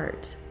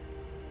heart.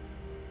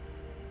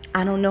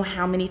 I don't know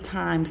how many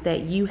times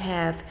that you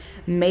have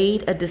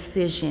made a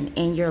decision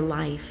in your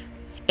life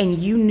and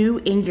you knew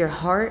in your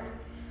heart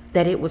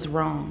that it was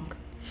wrong.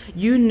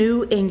 You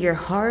knew in your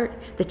heart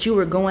that you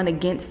were going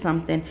against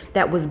something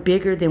that was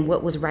bigger than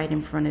what was right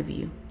in front of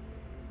you.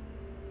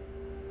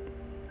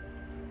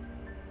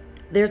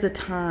 There's a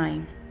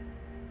time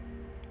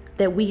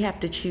that we have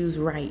to choose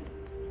right.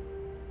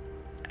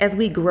 As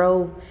we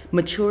grow,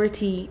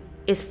 maturity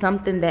is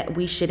something that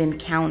we should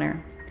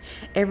encounter.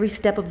 Every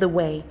step of the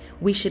way,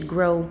 we should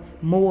grow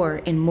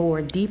more and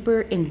more,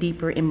 deeper and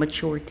deeper in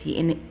maturity.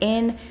 And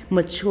in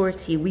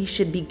maturity, we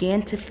should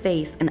begin to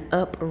face an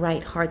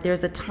upright heart.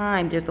 There's a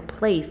time, there's a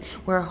place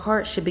where our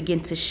heart should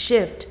begin to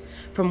shift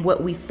from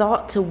what we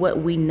thought to what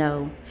we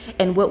know.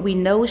 And what we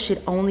know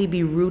should only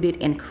be rooted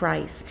in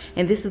Christ.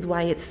 And this is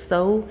why it's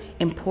so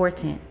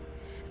important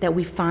that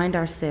we find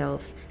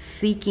ourselves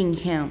seeking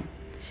Him,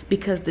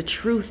 because the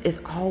truth is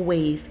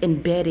always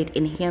embedded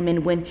in Him.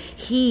 And when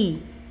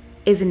He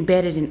is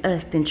embedded in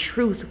us, then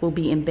truth will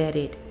be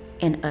embedded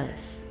in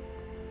us.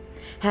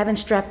 Having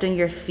strapped on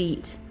your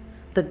feet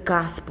the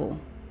gospel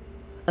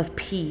of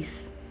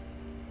peace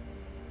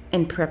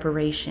and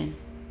preparation.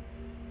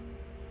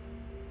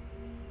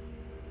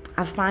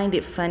 I find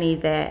it funny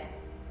that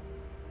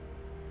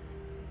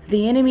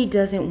the enemy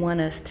doesn't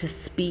want us to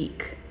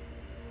speak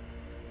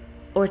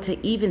or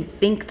to even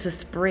think to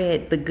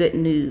spread the good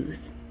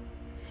news.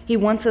 He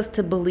wants us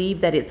to believe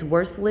that it's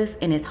worthless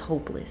and it's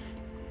hopeless.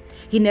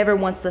 He never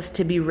wants us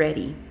to be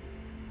ready.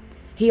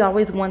 He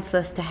always wants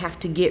us to have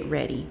to get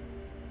ready.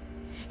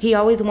 He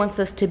always wants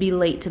us to be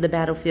late to the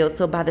battlefield,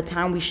 so by the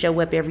time we show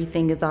up,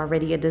 everything is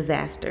already a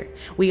disaster.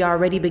 We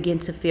already begin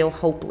to feel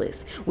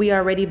hopeless. We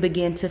already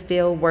begin to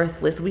feel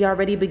worthless. We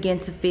already begin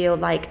to feel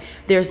like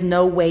there's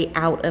no way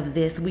out of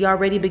this. We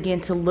already begin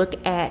to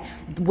look at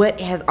what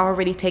has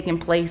already taken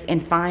place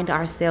and find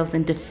ourselves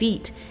in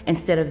defeat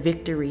instead of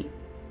victory.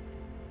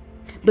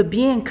 But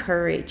be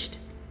encouraged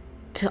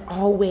to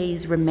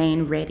always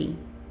remain ready.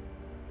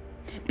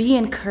 Be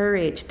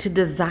encouraged to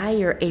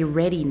desire a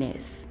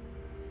readiness.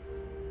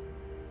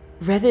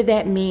 Whether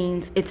that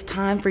means it's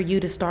time for you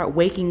to start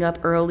waking up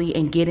early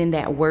and getting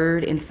that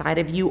word inside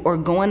of you, or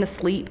going to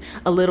sleep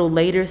a little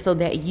later so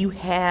that you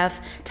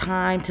have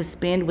time to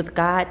spend with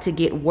God to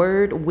get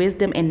word,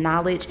 wisdom, and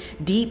knowledge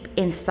deep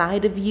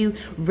inside of you.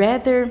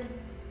 Rather,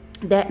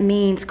 that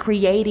means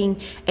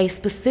creating a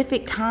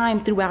specific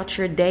time throughout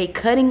your day,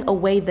 cutting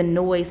away the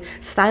noise,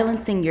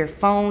 silencing your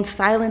phone,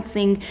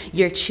 silencing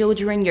your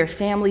children, your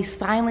family,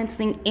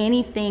 silencing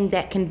anything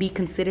that can be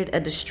considered a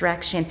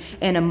distraction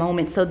in a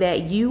moment, so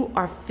that you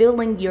are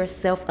filling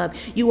yourself up.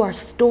 You are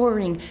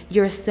storing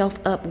yourself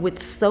up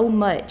with so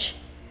much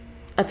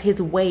of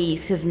His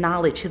ways, His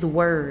knowledge, His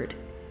word,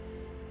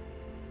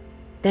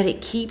 that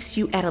it keeps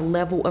you at a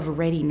level of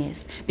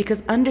readiness.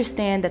 Because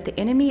understand that the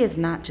enemy is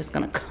not just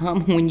going to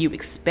come when you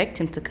expect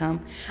him to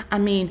come. I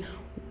mean,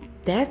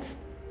 that's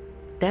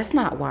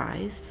not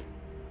wise.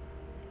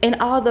 And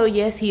although,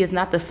 yes, he is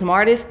not the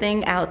smartest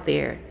thing out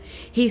there,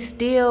 he's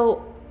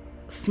still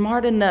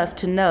smart enough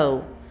to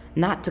know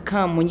not to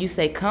come when you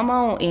say, come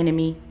on,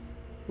 enemy,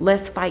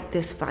 let's fight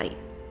this fight.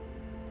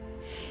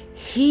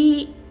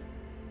 He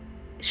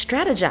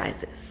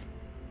strategizes.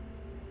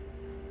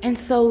 And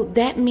so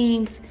that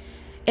means,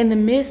 in the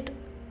midst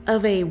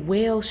of a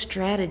well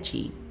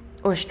strategy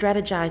or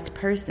strategized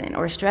person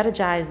or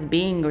strategized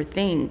being or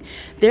thing,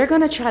 they're going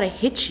to try to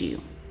hit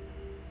you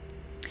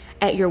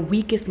at your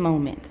weakest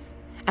moments,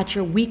 at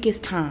your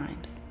weakest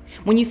times,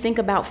 When you think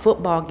about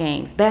football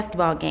games,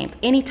 basketball games,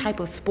 any type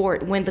of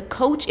sport, when the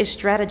coach is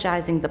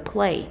strategizing the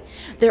play,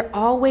 they're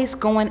always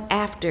going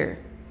after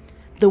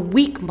the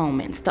weak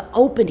moments, the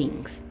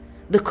openings,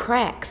 the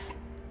cracks.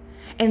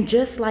 And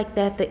just like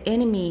that, the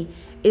enemy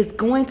is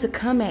going to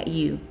come at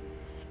you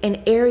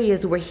in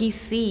areas where he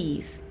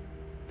sees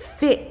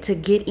fit to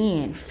get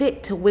in,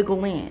 fit to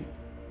wiggle in.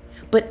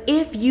 But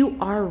if you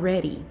are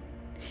ready,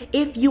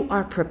 if you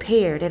are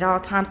prepared at all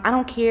times, I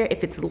don't care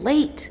if it's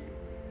late,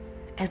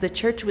 as the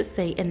church would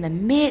say, in the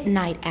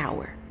midnight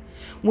hour,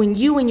 when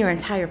you and your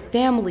entire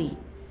family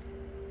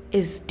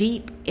is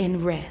deep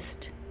in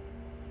rest.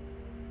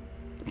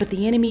 But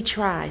the enemy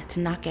tries to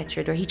knock at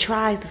your door. He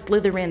tries to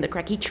slither in the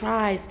crack. He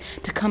tries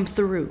to come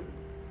through.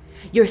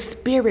 Your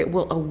spirit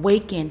will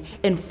awaken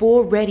in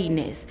full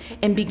readiness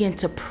and begin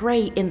to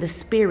pray in the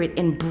spirit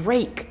and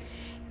break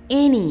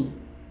any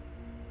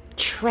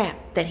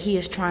trap that he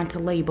is trying to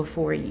lay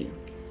before you.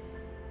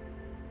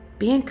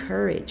 Be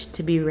encouraged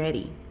to be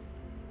ready.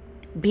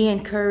 Be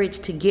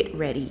encouraged to get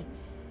ready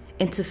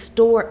and to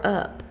store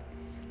up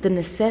the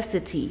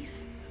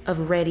necessities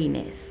of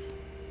readiness.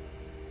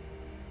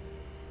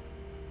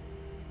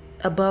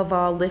 Above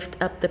all, lift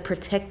up the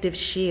protective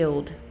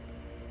shield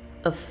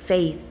of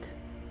faith,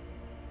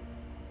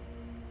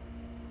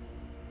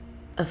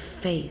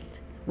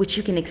 which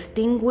you can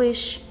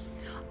extinguish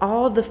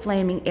all the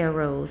flaming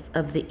arrows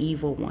of the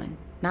evil one.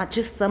 Not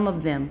just some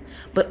of them,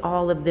 but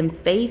all of them.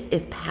 Faith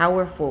is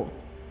powerful.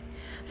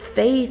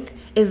 Faith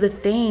is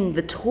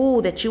the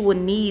tool that you will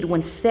need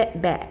when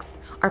setbacks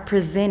are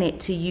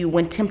presented to you,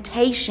 when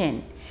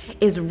temptation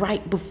is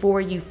right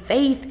before you.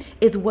 Faith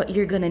is what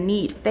you're going to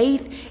need.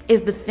 Faith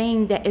is the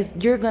thing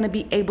you're going to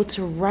be able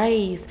to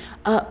raise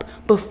up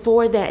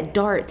before that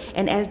dart.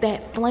 And as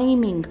that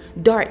flaming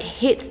dart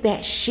hits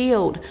that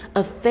shield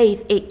of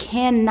faith, it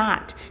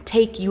cannot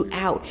take you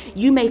out.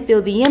 You may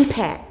feel the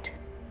impact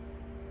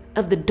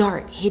of the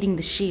dart hitting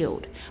the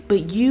shield,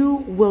 but you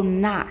will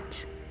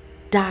not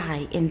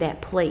die in that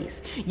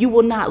place. You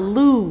will not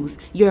lose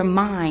your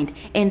mind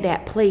in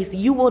that place.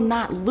 You will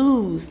not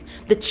lose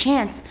the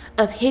chance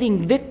of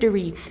hitting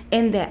victory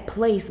in that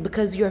place,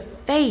 because your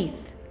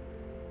faith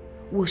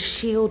will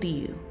shield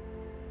you.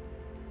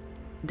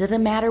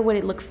 Doesn't matter what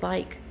it looks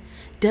like.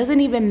 Doesn't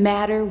even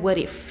matter what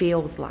it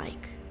feels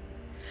like.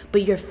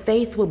 But your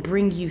faith will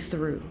bring you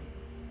through.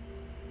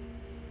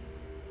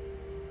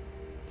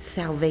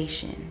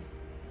 Salvation.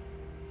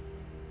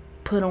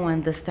 Put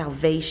on the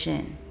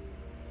salvation,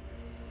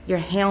 your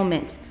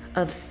helmet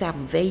of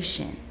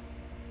salvation,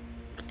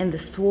 and the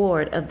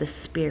sword of the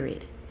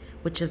Spirit,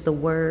 which is the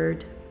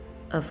word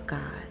of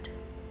God.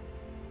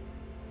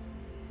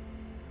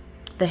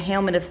 The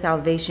helmet of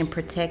salvation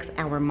protects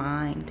our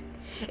mind.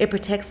 It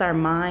protects our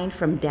mind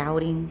from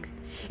doubting.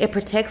 It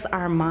protects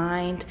our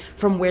mind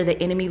from where the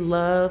enemy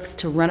loves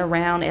to run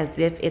around as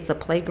if it's a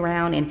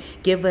playground and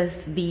give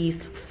us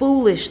these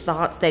foolish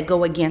thoughts that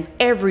go against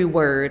every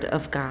word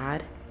of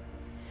God.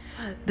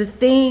 The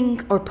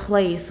thing or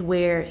place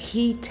where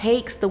he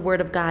takes the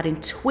word of God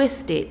and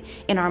twists it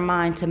in our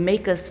mind to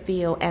make us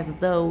feel as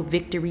though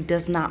victory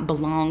does not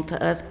belong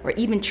to us, or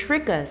even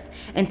trick us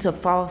into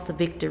false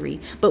victory.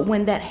 But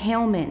when that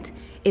helmet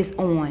is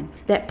on,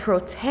 that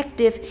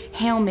protective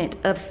helmet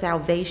of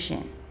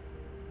salvation,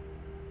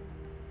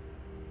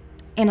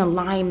 in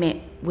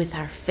alignment with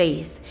our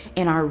faith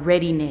and our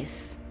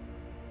readiness,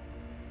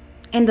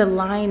 in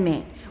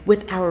alignment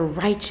with our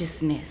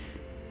righteousness,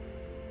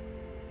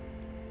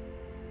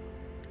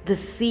 the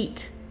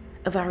seat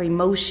of our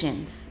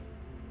emotions,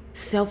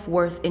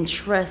 self-worth, and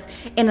trust,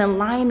 in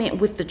alignment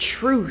with the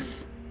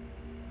truth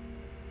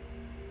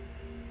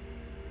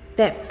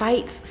that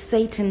fights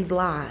Satan's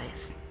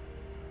lies.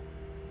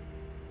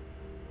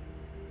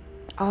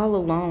 All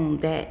alone,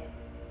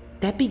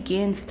 that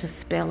begins to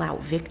spell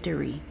out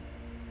victory.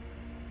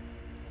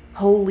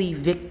 Holy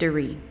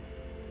victory.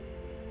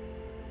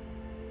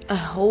 A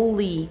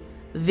holy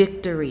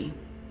victory.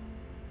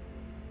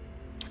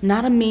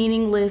 Not a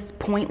meaningless,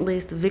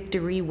 pointless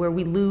victory where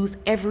we lose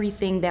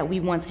everything that we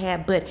once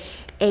had, but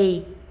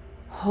a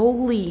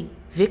holy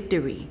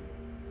victory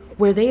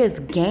where there is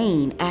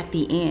gain at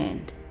the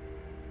end.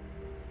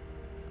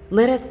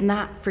 Let us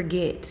not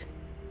forget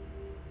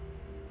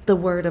the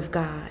word of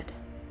God.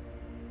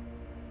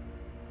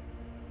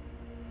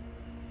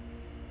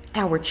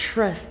 Our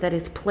trust that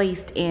is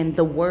placed in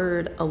the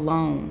word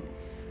alone.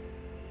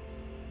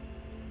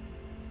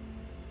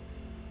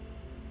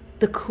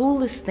 The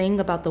coolest thing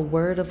about the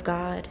word of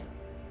God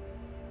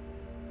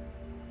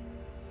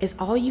is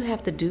all you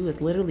have to do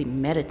is literally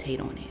meditate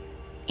on it,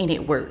 and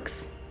it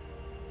works.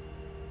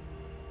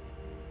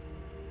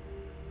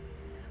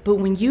 But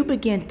when you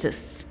begin to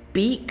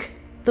speak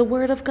the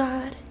word of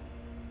God,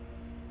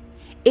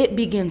 it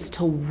begins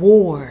to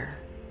war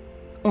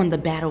on the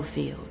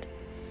battlefield.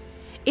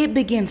 It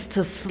begins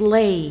to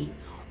slay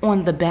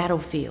on the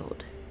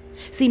battlefield.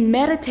 See,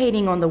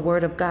 meditating on the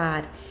word of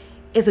God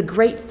is a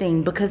great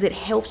thing because it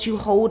helps you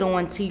hold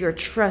on to your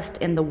trust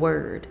in the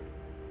word.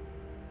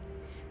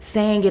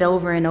 saying it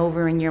over and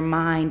over in your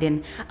mind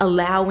and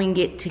allowing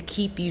it to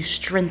keep you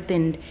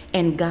strengthened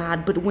in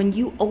God. But when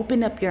you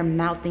open up your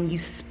mouth and you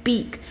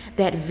speak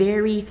that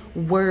very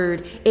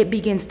word, it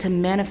begins to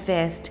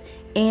manifest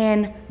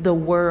in the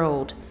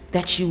world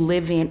that you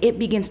live in. It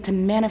begins to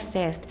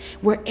manifest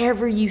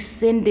wherever you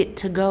send it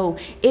to go.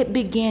 It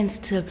begins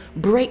to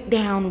break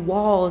down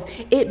walls.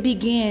 It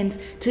begins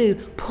to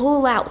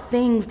pull out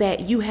things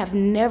that you have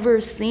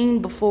never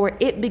seen before.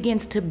 It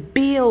begins to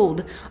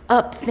build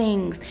up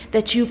things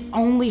that you've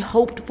only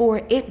hoped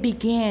for. It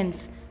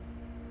begins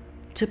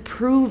to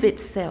prove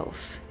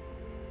itself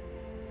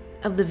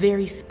of the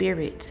very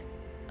Spirit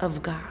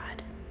of God.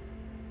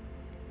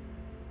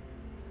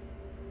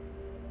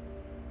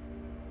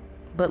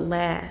 But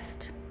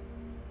last,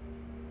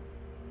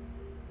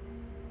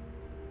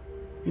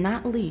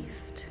 not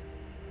least,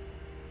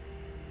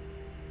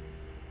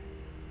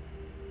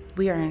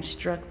 we are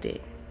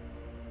instructed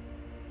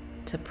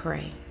to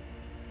pray.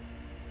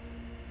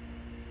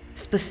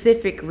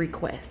 Specific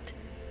request.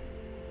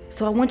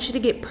 So I want you to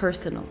get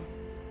personal.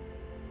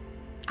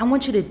 I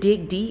want you to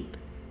dig deep,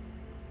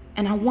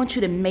 and I want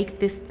you to make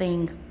this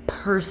thing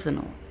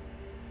personal.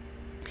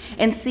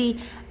 And see,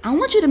 I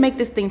want you to make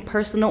this thing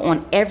personal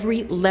on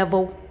every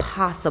level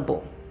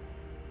possible.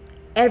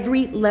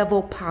 Every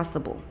level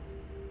possible.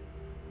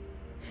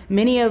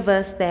 Many of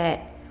us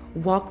that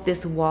walk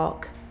this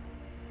walk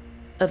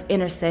of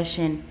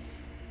intercession,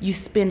 you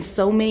spend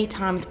so many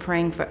times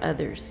praying for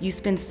others. You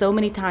spend so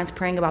many times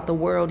praying about the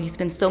world. You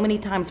spend so many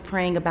times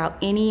praying about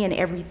any and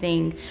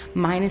everything,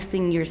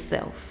 minusing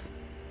yourself.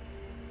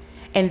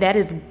 And that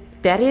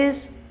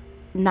is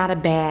not a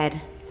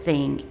bad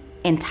thing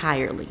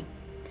entirely.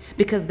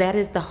 Because that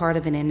is the heart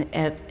of an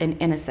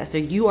intercessor.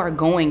 You are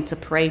going to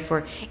pray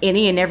for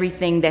any and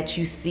everything that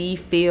you see,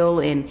 feel,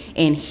 and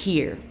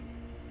hear.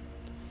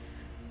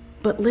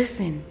 But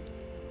listen,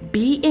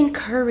 be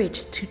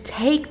encouraged to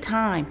take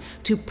time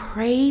to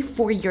pray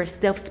for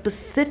yourself,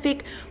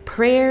 specific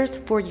prayers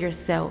for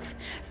yourself.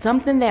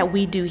 Something that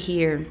we do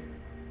here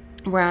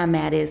where I'm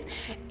at is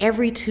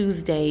every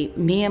Tuesday,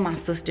 me and my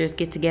sisters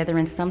get together,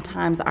 and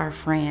sometimes our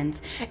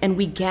friends, and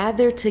we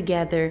gather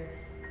together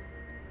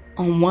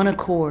on one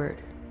accord,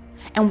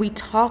 and we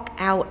talk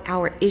out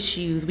our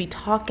issues, we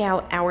talk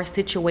out our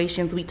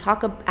situations, we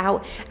talk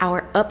about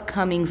our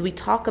upcomings, we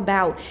talk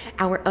about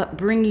our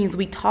upbringings,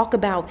 we talk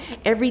about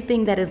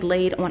everything that is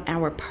laid on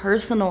our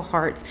personal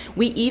hearts.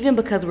 We even,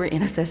 because we're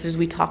intercessors,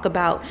 we talk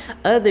about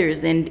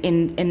others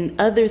and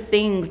other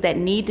things that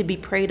need to be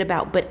prayed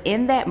about. But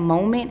in that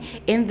moment,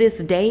 in this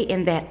day,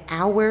 in that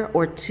hour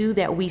or two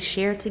that we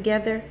share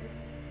together,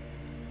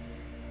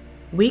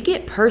 we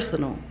get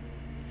personal.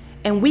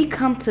 And we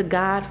come to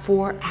God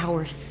for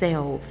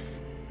ourselves.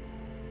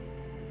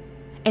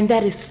 And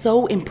that is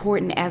so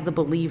important as a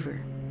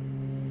believer.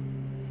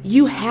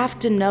 You have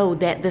to know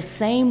that the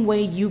same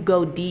way you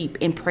go deep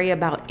and pray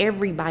about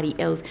everybody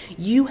else,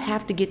 you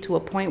have to get to a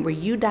point where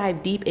you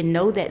dive deep and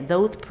know that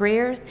those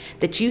prayers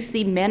that you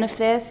see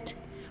manifest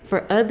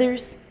for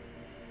others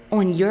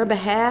on your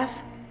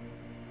behalf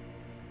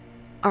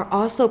are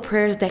also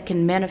prayers that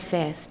can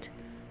manifest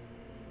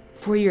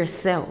for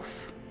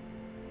yourself.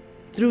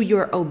 Through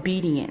your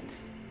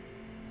obedience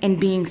and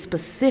being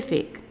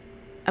specific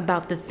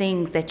about the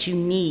things that you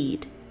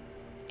need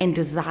and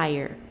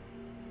desire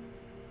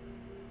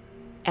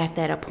at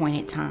that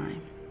appointed time.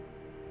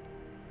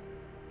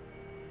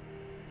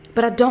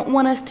 But I don't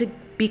want us to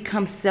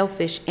become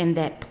selfish in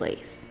that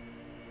place,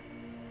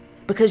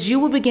 because you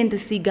will begin to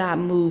see God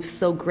move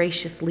so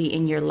graciously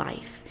in your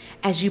life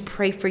as you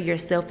pray for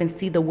yourself and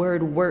see the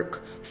word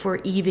work for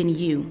even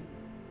you.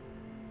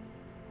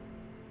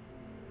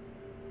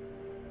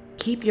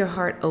 Keep your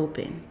heart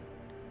open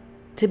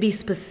to be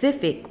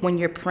specific when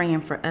you're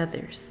praying for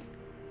others,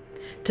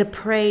 to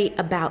pray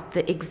about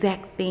the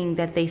exact thing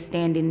that they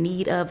stand in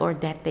need of or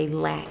that they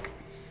lack.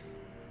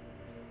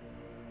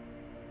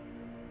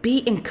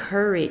 Be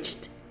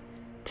encouraged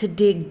to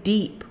dig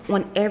deep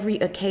on every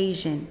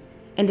occasion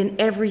and in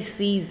every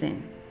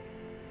season,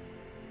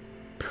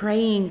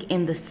 praying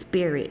in the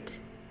Spirit.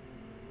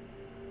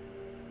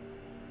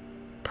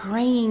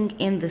 Praying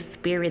in the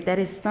Spirit, that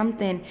is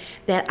something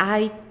that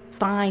I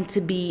find to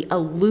be a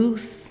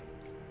loose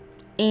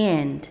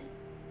end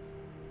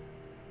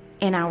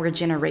in our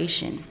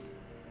generation.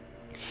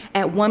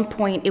 At one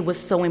point, it was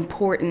so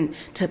important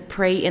to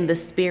pray in the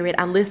Spirit.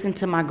 I listened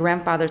to my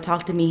grandfather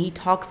talk to me. He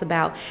talks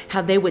about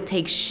how they would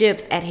take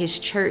shifts at his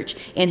church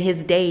in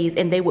his days,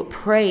 and they would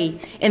pray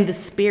in the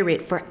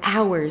Spirit for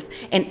hours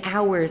and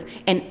hours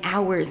and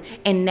hours.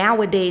 And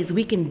nowadays,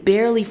 we can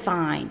barely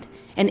find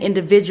an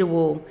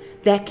individual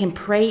that can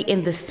pray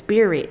in the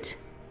Spirit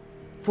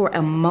for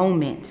a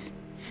moment,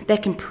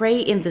 that can pray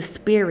in the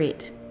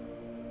Spirit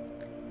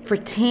for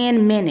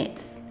 10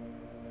 minutes.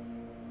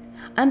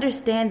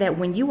 Understand that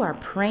when you are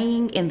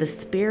praying in the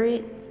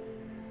Spirit,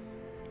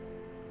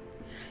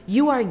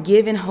 you are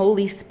giving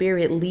Holy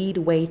Spirit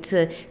leadway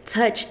to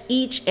touch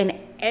each and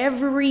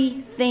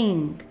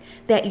everything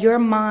that your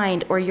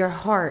mind or your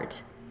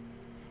heart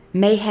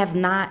may have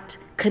not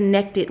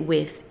connected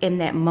with in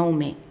that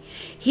moment.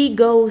 He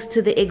goes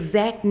to the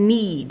exact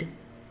need,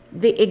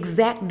 the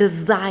exact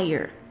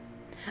desire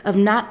of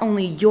not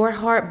only your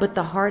heart, but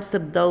the hearts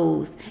of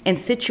those and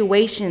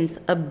situations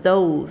of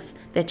those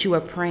that you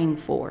are praying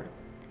for.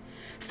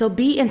 So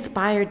be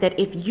inspired that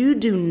if you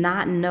do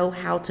not know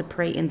how to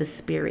pray in the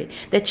Spirit,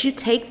 that you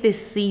take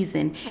this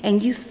season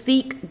and you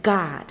seek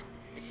God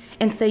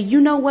and say, you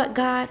know what,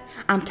 God,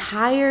 I'm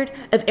tired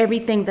of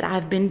everything that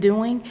I've been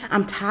doing.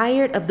 I'm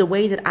tired of the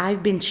way that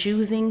I've been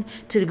choosing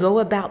to go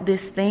about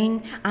this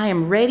thing. I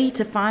am ready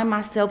to find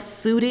myself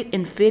suited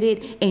and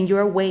fitted in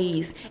your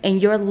ways and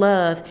your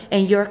love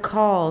and your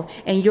call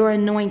and your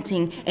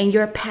anointing and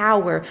your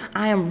power.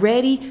 I am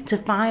ready to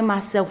find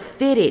myself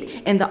fitted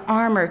in the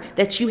armor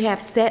that you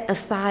have set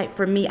aside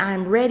for me. I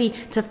am ready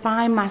to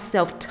find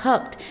myself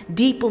tucked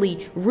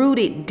deeply,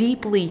 rooted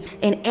deeply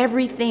in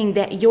everything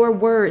that your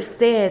word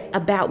says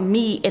about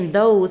me and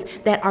those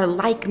that are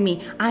like me.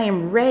 I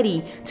am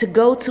ready to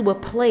go to a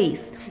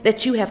place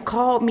that you have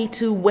called me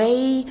to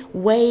way,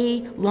 way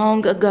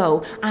long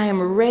ago. I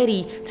am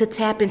ready to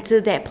tap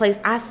into that place.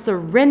 I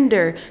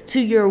surrender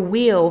to your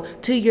will,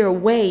 to your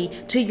way,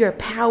 to your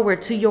power,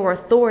 to your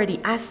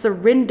authority. I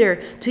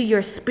surrender to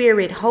your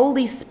spirit.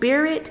 Holy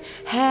Spirit,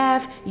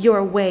 have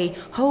your way.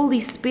 Holy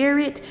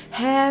Spirit,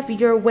 have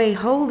your way.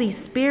 Holy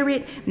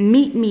Spirit,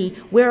 meet me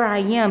where I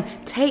am.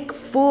 Take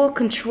full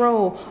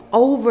control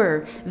over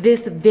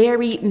this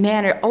very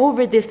manner,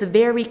 over this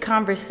very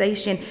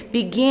conversation.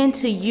 Begin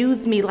to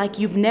use me like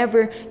you've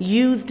never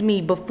used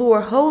me before.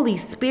 Holy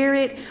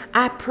Spirit,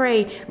 I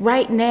pray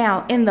right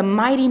now in the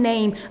mighty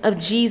name of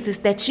Jesus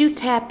that you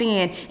tap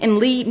in and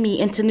lead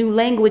me into new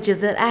languages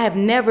that I have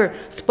never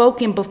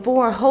spoken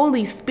before.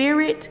 Holy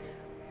Spirit,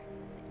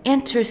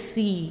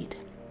 intercede.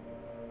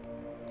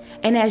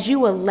 And as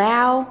you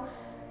allow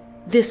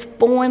this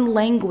foreign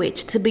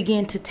language to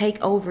begin to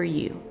take over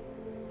you,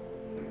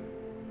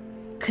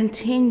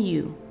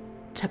 continue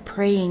to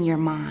pray in your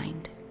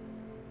mind.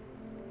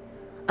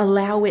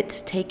 Allow it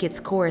to take its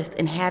course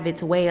and have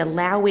its way.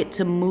 Allow it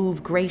to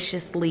move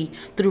graciously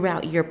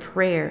throughout your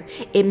prayer.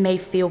 It may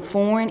feel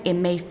foreign. It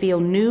may feel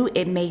new.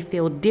 It may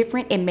feel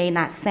different. It may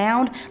not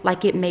sound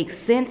like it makes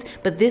sense,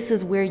 but this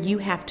is where you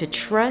have to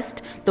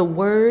trust the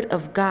word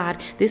of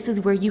God. This is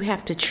where you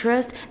have to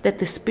trust that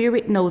the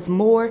Spirit knows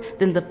more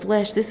than the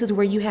flesh. This is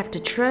where you have to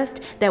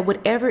trust that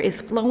whatever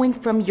is flowing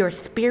from your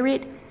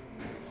spirit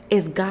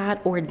is God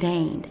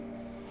ordained.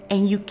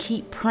 And you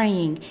keep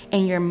praying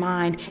in your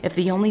mind. If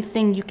the only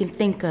thing you can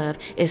think of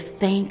is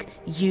thank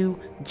you,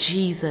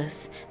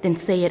 Jesus, then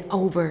say it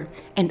over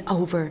and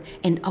over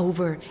and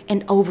over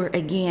and over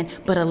again.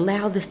 But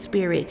allow the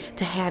Spirit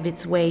to have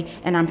its way.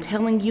 And I'm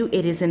telling you,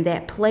 it is in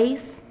that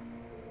place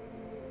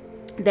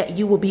that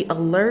you will be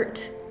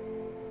alert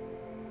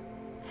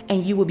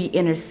and you will be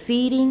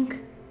interceding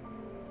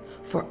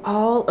for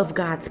all of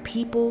God's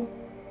people,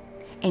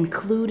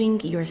 including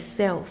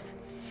yourself.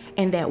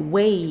 And that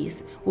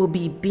ways will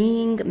be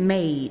being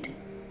made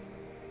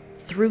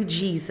through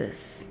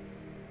Jesus.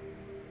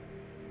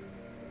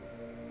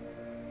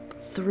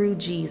 Through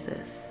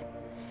Jesus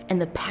and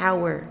the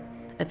power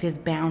of his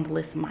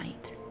boundless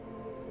might.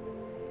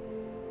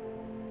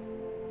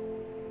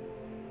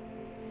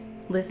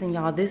 Listen,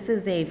 y'all, this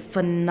is a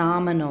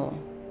phenomenal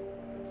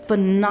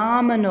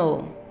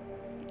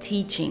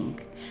teaching.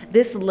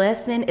 This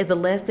lesson is a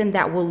lesson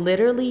that will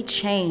literally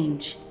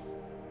change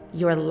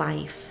your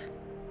life.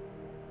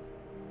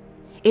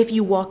 If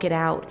you walk it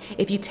out,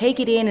 if you take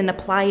it in and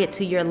apply it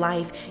to your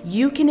life,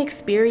 you can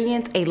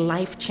experience a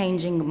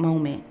life-changing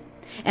moment.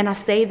 And I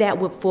say that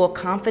with full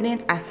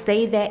confidence. I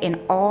say that in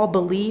all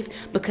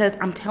belief because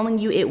I'm telling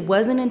you, it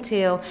wasn't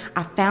until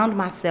I found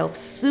myself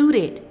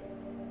suited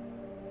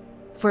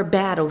for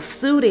battle,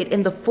 suited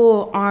in the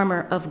full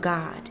armor of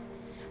God,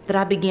 that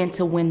I began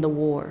to win the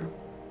war,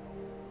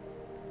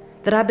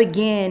 that I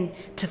began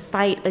to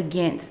fight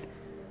against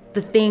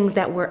the things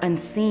that were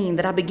unseen,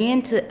 that I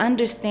began to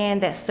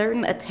understand that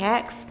certain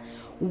attacks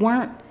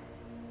weren't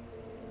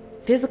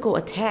physical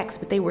attacks,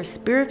 but they were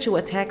spiritual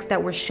attacks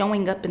that were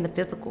showing up in the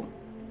physical.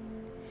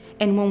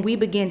 And when we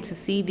begin to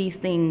see these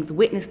things,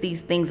 witness these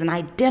things, and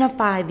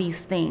identify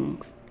these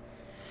things,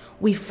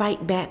 we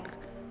fight back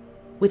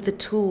with the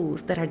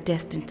tools that are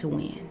destined to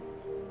win.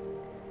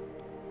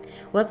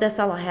 Well, that's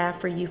all I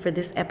have for you for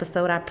this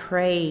episode. I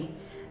pray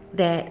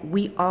that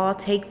we all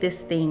take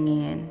this thing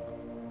in.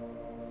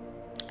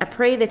 I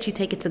pray that you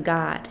take it to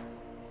God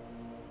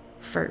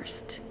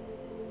first.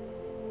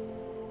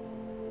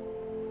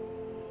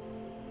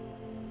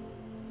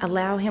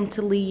 Allow him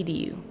to lead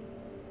you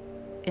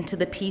into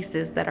the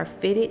pieces that are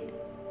fitted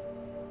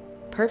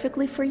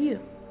perfectly for you.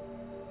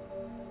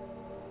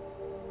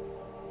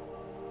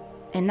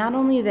 And not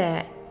only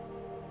that,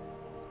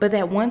 but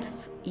that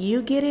once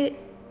you get it,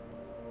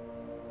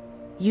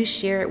 you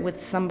share it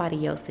with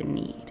somebody else in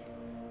need.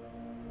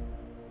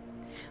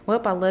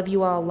 Well, I love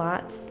you all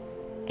lots.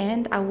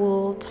 And I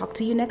will talk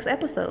to you next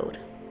episode.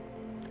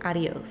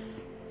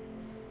 Adios.